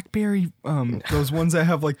 BlackBerry those ones that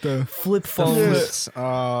have like the Flip The phones.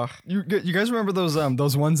 flips, you guys remember those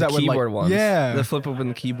ones that would keyboard like ones. Yeah. the flip open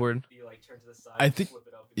the keyboard. I think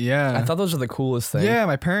yeah. I thought those were the coolest thing. Yeah,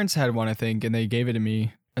 my parents had one I think and they gave it to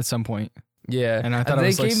me at some point. Yeah. And I thought it they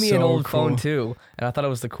was, like, gave me an so old phone cool. too, and I thought it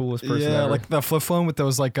was the coolest person Yeah, ever. like the flip phone with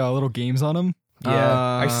those like little games on them. yeah.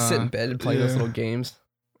 I used to sit in bed and play those yeah. little games.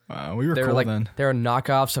 Wow, we were They were cool like then. they were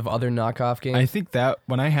knockoffs of other knockoff games. I think that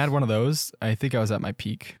when I had one of those, I think I was at my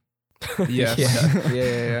peak. Yes. Yeah.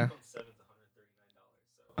 yeah.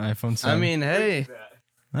 iPhone 7. I mean, hey,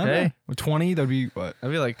 Not hey. bad. With 20, that'd be what?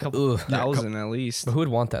 that'd be like a couple Ugh. thousand at least. But who would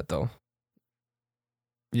want that though?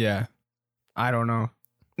 Yeah. I don't know.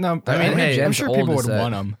 No, I I mean, mean, hey, I'm Jen's sure old people as would that.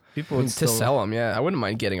 want them. People I would mean, still to sell them, yeah. I wouldn't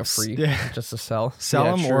mind getting a free Yeah. just to sell. Sell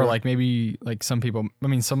Yeah, them or true. like maybe like some people. I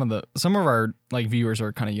mean, some of our like viewers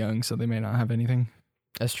are kind of young, so they may not have anything.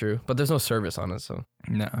 That's true. But there's no service on it, so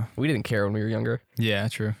No. we didn't care when we were younger. Yeah,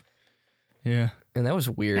 true. Yeah. And that was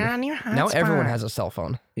weird. Now everyone has a cell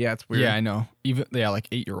phone. Yeah, it's weird. Yeah, I know. Even like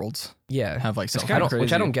 8-year-olds Yeah. have like cell It's I kinda phones. don't,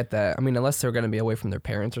 which I crazy. don't get that. I mean, unless they're going to be away from their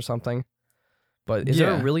parents or something. But is Yeah.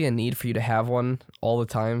 there really a need for you to have one all the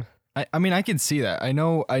time? I mean, I can see that. I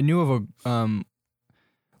knew of a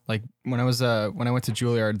like when I went to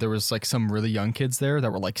Juilliard, there was like some really young kids there that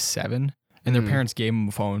were like 7, and their Mm. parents gave them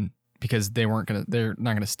a phone because they're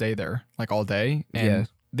not gonna stay there like all day, and Yeah.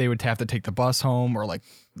 they would have to take the bus home or like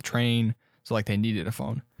the train, so like they needed a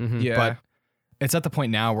phone. Mhm. Yeah. But it's at the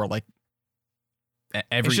point now where like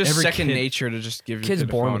every it's just every second kid, nature to just give your Kids kid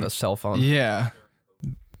a born phone. with a cell phone. Yeah,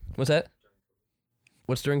 What's that?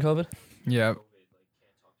 What's during COVID? yeah,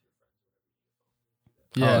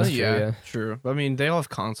 Oh, yeah, that's true, yeah. True. I mean, they all have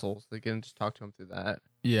consoles. They can just talk to them through that.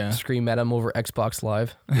 yeah, Scream at them over Xbox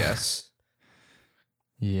Live. Yes.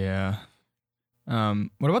 yeah.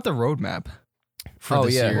 What about the roadmap for Oh,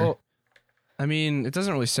 this yeah. year? Well, I mean, it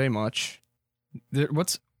doesn't really say much.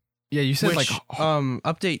 Yeah, you said Which, like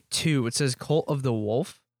update 2, it says Cult of the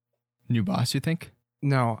Wolf. new boss. You think?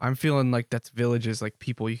 No, I'm feeling like that's villages, like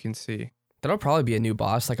people you can see. That'll probably be a new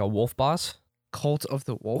boss, like a wolf boss. Cult of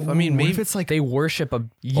the Wolf. I Ooh, mean, what maybe if it's like They worship a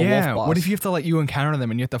yeah. wolf boss. What if you have to you encounter them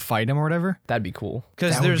and you have to fight them or whatever? That'd be cool.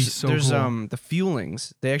 because That would be there's so there's cool. the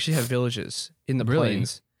Fuelings. They actually have villages in the Really?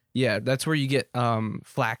 plains. Yeah, that's where you get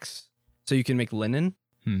flax, so you can make linen.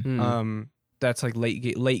 Hmm. That's like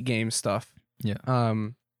late game stuff. Yeah.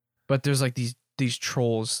 But there's like these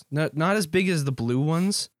trolls, not as big as the blue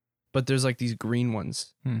ones, but there's like these green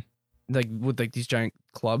ones, Hmm. like with like these giant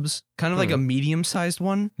clubs, kind of like Hmm. a medium sized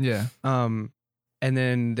one. Yeah. And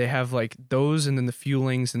then they have like those, and then the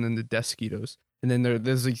Fuelings, and then the Desquitos, and then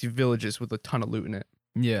there's like these villages with a ton of loot in it.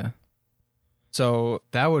 Yeah. So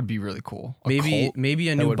That would be really cool. A maybe cult? maybe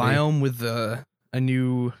a That new would be. biome with a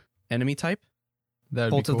new enemy type.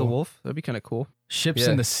 That'd Cult be of the cool. Wolf. That'd be kind of cool. Ships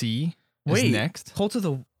Yeah. in the sea. Wait. is next. Cult of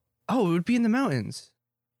the it would be in the mountains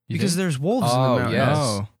You because think? there's wolves Oh, in the mountains. yes.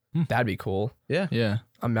 Oh. That'd be cool. Yeah.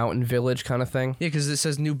 A mountain village kind of thing. Yeah, because it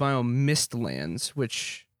says new biome Mistlands,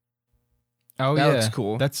 which Oh that yeah. looks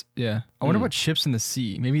cool. That's yeah. I wonder Mm. what ships in the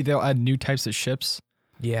sea. Maybe they'll add new types of ships.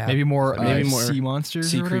 Yeah. Maybe more Maybe more sea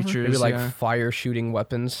monsters. sea or whatever. creatures. Maybe like yeah. fire shooting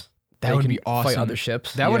weapons. That They would can be awesome. Fight other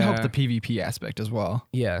ships. That would help Yeah. the PvP aspect as well.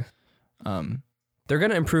 Yeah. Um. They're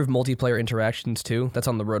gonna improve multiplayer interactions too. That's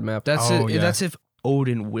on the roadmap. That's Oh, it. yeah. That's if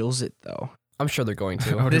Odin wills it though. I'm sure they're going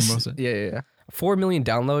to. Odin This, wills it. yeah. 4 million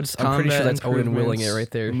downloads. I'm pretty sure Combat that's Odin willing it improvements,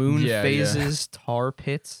 right there. Moon Yeah, yeah. phases, tar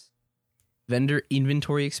pits, vendor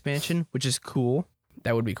inventory expansion, which is cool.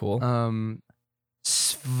 That would be cool.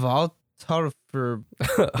 Svaltar for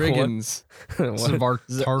brigands. What?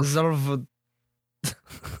 Svartar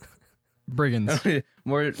brigands.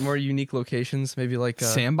 more unique locations, maybe like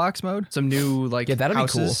Sandbox mode. some new like Yeah, that'd be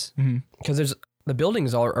cool. houses. Mhm. Because there's the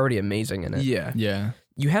buildings are already amazing in it. Yeah. Yeah.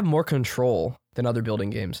 You have more control than other building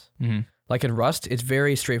games. Mhm. Like in Rust, it's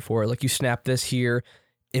very straightforward. Like you snap this here.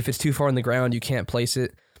 If it's too far in the ground, you can't place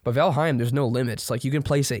it. But Valheim, there's no limits. Like you can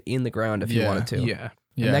place it in the ground if you Yeah. wanted to. Yeah.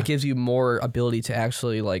 Yeah. And that gives you more ability to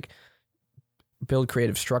actually like build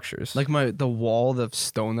creative structures. Like the wall of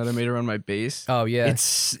stone that I made around my base. oh yeah,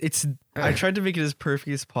 It's I tried to make it as perfect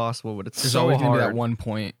as possible, but it's There's so always gonna be hard. that one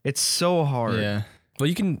point. It's so hard. Yeah. well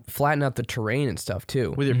you can flatten out the terrain and stuff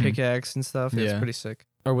too. With your Mhm. pickaxe and stuff. It's Yeah. pretty sick.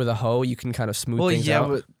 Or with a hoe, you can kind of smooth Well, things yeah, out.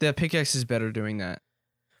 but the pickaxe is better doing that.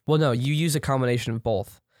 Well, no, you use a combination of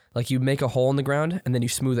both. Like you make a hole in the ground and then you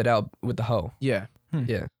smooth it out with the hoe. Yeah.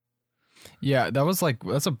 Yeah. Yeah,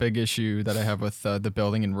 that's a big issue that I have with the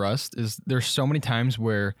building in Rust is there's so many times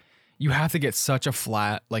where you have to get such a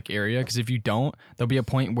flat like area because if you don't, there'll be a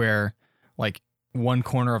point where like one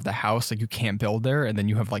corner of the house like you can't build there, and then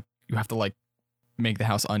you have to like make the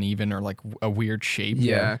house uneven or like a weird shape.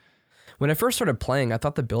 Yeah. When I first started playing, I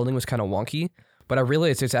thought the building was kind of wonky, but I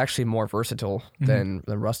realized it's actually more versatile than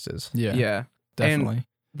Rust is. Yeah, Yeah. definitely.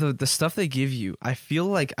 The stuff they give you, I feel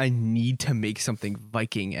like I need to make something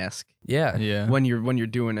Viking-esque Yeah. Yeah, when you're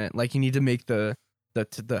doing it. Like you need to make the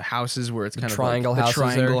houses where it's The kind triangle of like houses the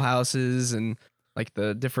triangle there. houses and like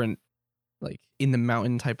the different like in the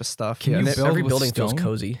mountain type of stuff. Can yeah. you And build every with building feels stone?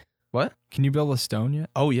 cozy. What? Can you build with stone yet?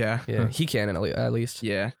 Oh yeah. Yeah, he can at least.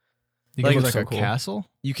 Yeah. You Like, can build looks like so a cool. castle.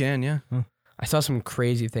 You can, yeah. I saw some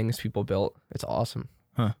crazy things people built. It's awesome.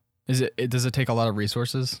 Does it take a lot of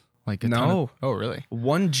resources? Like a ton No. of, oh really?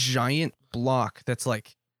 One giant block that's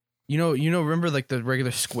like remember like the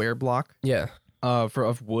regular square block Yeah.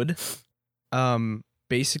 of wood?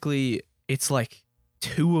 Basically it's like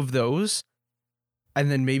two of those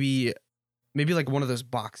and then maybe like one of those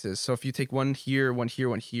boxes. So if you take one here, one here,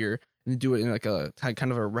 one here, and do it in like a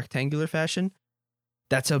kind of a rectangular fashion,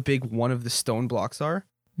 that's how big one of the stone blocks are.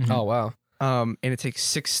 Mhm. Oh wow, And it takes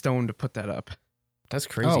 6 stone to put that up. that's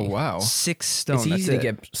crazy. Oh wow. 6 stone. It's easy to that's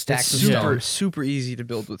it. get stacks It's of super stone. super easy to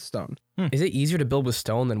build with stone. Is it easier to build with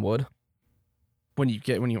stone than wood? When you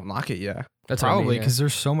unlock it, yeah. That's what I mean, Probably yeah. because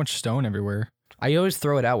there's so much stone everywhere. I always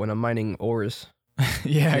throw it out when I'm mining ores.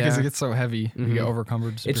 Yeah, because Yeah. it gets so heavy. You get Mhm.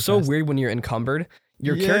 overcumbered. Super It's so fast. weird when you're encumbered.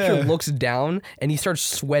 Your Yeah. character looks down and he starts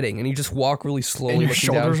sweating and you just walk really slowly. And your looking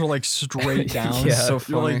shoulders down. are like straight down. Yeah. So You're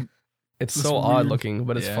funny. like, It's it's so odd weird. looking,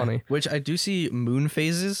 but it's Yeah. funny. Which I do see moon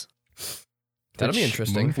phases, That'll be Which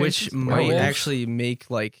interesting. moon which phases? might Werewolves? actually make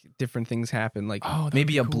like different things happen. Like Oh, that'd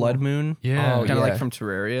maybe be a cool. blood moon, yeah. Oh, kind of yeah. like from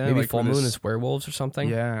Terraria. Maybe like full where moon this- is werewolves or something.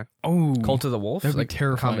 Yeah. Oh, Cult of the Wolf. That'd be like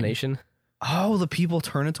terrifying. combination. Oh, the people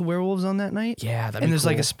turn into werewolves on that night. Yeah, that'd And be there's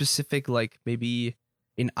like cool. a specific like maybe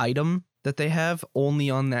an item that they have only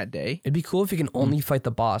on that day. It'd be cool if you can only fight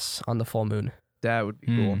the boss on the full moon. That would be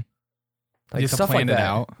cool. Mm. Like You have to stuff plan like it that.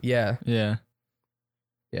 out. Yeah. Yeah.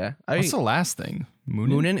 Yeah. What's the last thing? Moonin?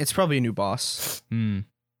 Moonin? It's probably a new boss. Hmm.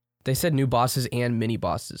 They said new bosses and mini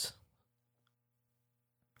bosses.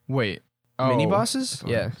 Wait. Mini Oh. bosses?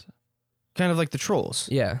 Yeah. Kind of like the trolls.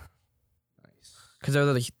 Yeah. Because they're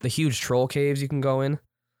the huge troll caves you can go in.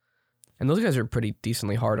 And those guys are pretty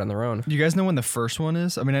decently hard on their own. You guys know when the first one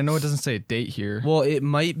is? I mean, I know it doesn't say a date here. Well, it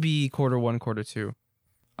might be quarter 1, quarter 2.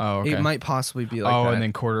 Oh, okay. It might possibly be like oh, that. and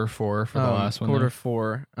then quarter 4 for the last one. Quarter there.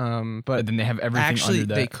 4. But But then they have everything actually,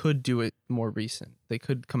 under they that. could do it more recent. They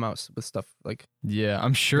could come out with stuff like Yeah,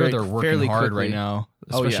 I'm sure very- they're working fairly hard quickly. right now.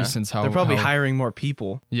 Oh, Especially yeah. since how they're probably how- hiring more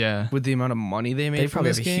people Yeah, with the amount of money they made They from probably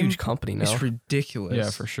this have a game. huge company now. It's ridiculous. yeah,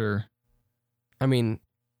 for sure. I mean,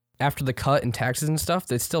 after the cut and taxes and stuff,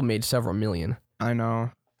 they still made several million. I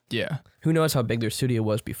know. Yeah, Who knows how big their studio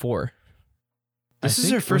was before? This I is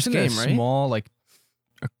think- their first wasn't it a game, right? Small, like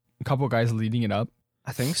a couple guys leading it up.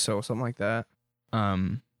 I think so, something like that. Let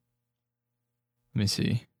me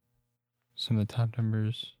see some of the top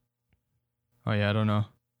numbers. Oh yeah, I don't know.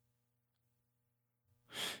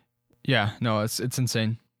 Yeah, no, it's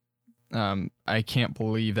insane. I can't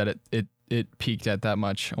believe that it peaked at that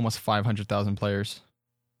much, almost 500,000 players.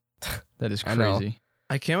 That is I know. crazy.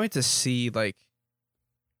 I can't wait to see like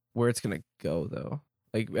where it's gonna go though.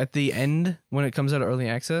 Like at the end when it comes out of early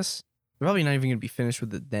access, they're probably not even gonna be finished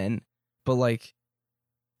with it then. But like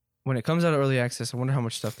when it comes out of early access, I wonder how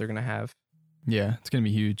much stuff they're gonna have. Yeah, it's gonna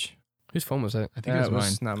be huge. Whose phone was that? I think it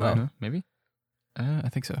was mine. not Oh. mine. No, maybe. I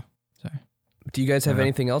think so. Sorry. Do you guys have Yeah.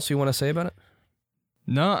 anything else you want to say about it?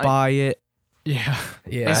 No, Buy it. yeah.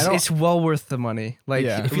 Yeah. It's well worth the money. Like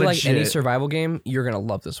Yeah. if you like any legit. survival game, you're gonna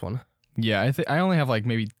love this one. Yeah, I think I only have like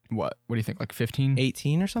maybe what do you think, like 15?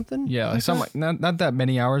 18 or something. Yeah, like some like not that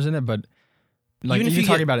many hours in it, but like Even if even you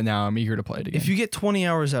talking get- about it now, I'm eager to play it again. If you get 20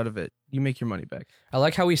 hours out of it, you make your money back. I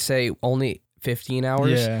like how we say only 15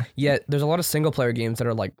 hours. yeah, Yet there's a lot of single player games that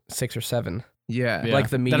are like 6 or 7. Yeah. yeah. like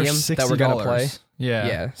the That are medium that we're gonna play. $60. Yeah,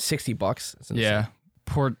 Yeah, $60. It's insane. yeah.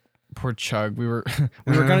 Poor Chug. We were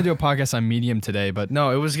gonna do a podcast on Medium today, but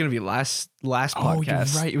No, it was gonna be last oh, you're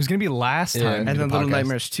podcast. right. It was gonna be last Yeah. time, And we then did a Little podcast.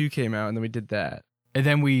 Nightmares 2 came out, and then we did that. and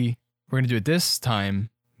then we're gonna do it this time,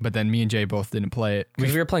 but then me and Jay both didn't play it.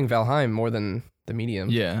 Because we were playing Valheim more than the medium.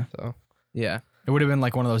 Yeah, So Yeah. it would have been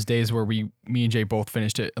like one of those days where me and Jay both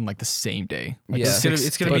finished it in like the same day. Like Yeah.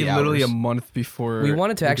 It's gonna be 8 literally a hours. month before We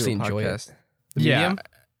wanted to we do actually a enjoy it. podcast. The Yeah. medium?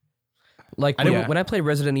 like I when, didn't- when I played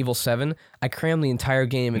Resident Evil 7, I crammed the entire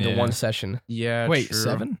game into Yeah. one session. Yeah. Wait, true.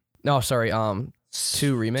 7? No, sorry,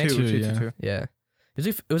 2 remake. Two, Two, yeah. two. Yeah.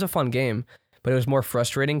 It was a fun game, but it was more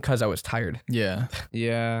frustrating because I was tired. Yeah.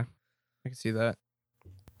 Yeah, I can see that.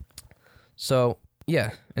 So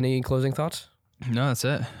yeah, any closing thoughts? No, that's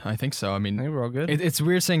it. I think so. I I mean, think we're all good. it's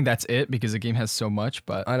weird saying that's it because the game has so much,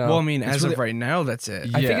 but I know. Well, I mean, It's as really- of right now, that's it.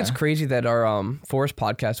 I think yeah. it's crazy that our Forest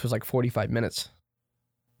podcast was like 45 minutes.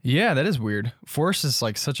 Yeah, that is weird. Forest is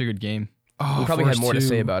like such a good game. Oh, We probably Forest had more to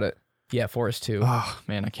say 2. about it. Yeah, Forest 2. Oh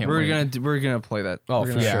man, I can't We're wait. we're gonna play that. Oh, We're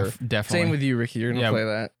for gonna- yeah, sure. definitely. Same with you, Ricky. You're gonna Yeah, play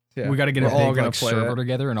that. Yeah. We got to get We're a all big gonna like play server that.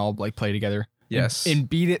 together and all like play together. Yes. and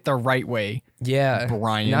beat it the right way, Yeah.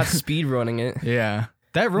 Brian. Not speed running it. Yeah,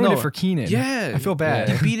 that ruined No, it for Keenan. Yeah, I feel bad.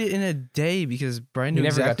 They beat it in a day because Brian He knew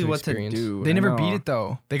never got exactly to what to experience. do. They I never know. beat it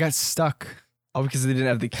though. They got stuck. Oh, because they didn't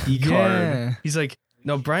have the key Yeah. card. He's like,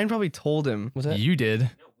 no. Brian probably told him. Was that? You did.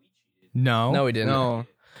 No. No, we didn't. No.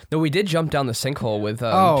 No, we did jump down the sinkhole with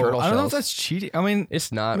Oh, turtle I don't know if shells. that's cheating. I mean,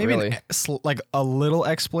 It's not maybe really. like a little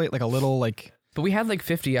exploit, like a little like. But we had like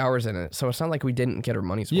 50 hours in it, so it's not like we didn't get our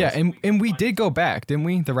money's worth. Yeah, and we did go back, didn't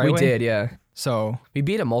we? The right we way. did, yeah. So We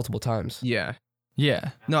beat it multiple times. Yeah.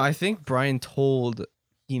 yeah. No, I think Brian told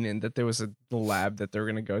Keenan that there was the lab that they were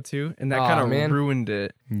gonna go to, and that Aw, kind man. of ruined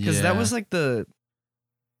it because that Yeah. was like the.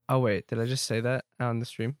 Oh wait, did I just say that on the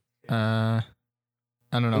stream? I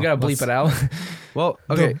don't know. We gotta bleep it out. Well,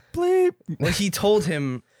 okay. Bleep. Well, he told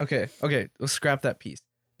him. Okay, let's scrap that piece.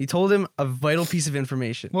 He told him a vital piece of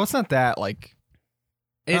information. Well, it's not that like.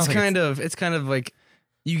 I don't It's think kind of like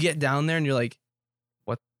you get down there and you're like,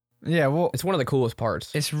 Yeah. Well. It's one of the coolest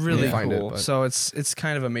parts. it's really Yeah. Find it, cool. but- So it's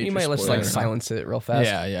kind of a major. You might let's spoiler. like silence it real fast.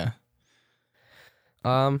 Yeah. Yeah.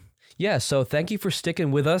 Yeah, so thank you for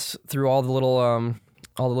sticking with us through all the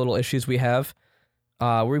little issues we have.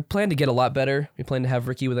 We plan to get a lot better. We plan to have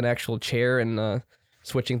Ricky with an actual chair and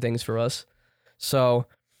switching things for us. So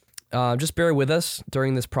just bear with us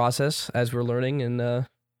during this process as we're learning, and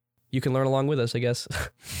you can learn along with us, I guess.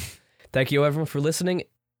 Thank you, everyone, for listening.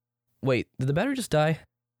 Wait, did the battery just die?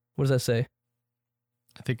 What does that say?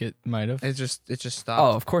 I think it might have. It just stopped.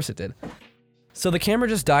 Oh, of course it did. So the camera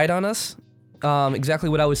just died on us. Exactly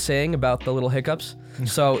what I was saying about the little hiccups.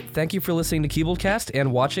 So thank you for listening to Keybaldcast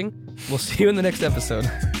and watching. We'll see you in the next episode.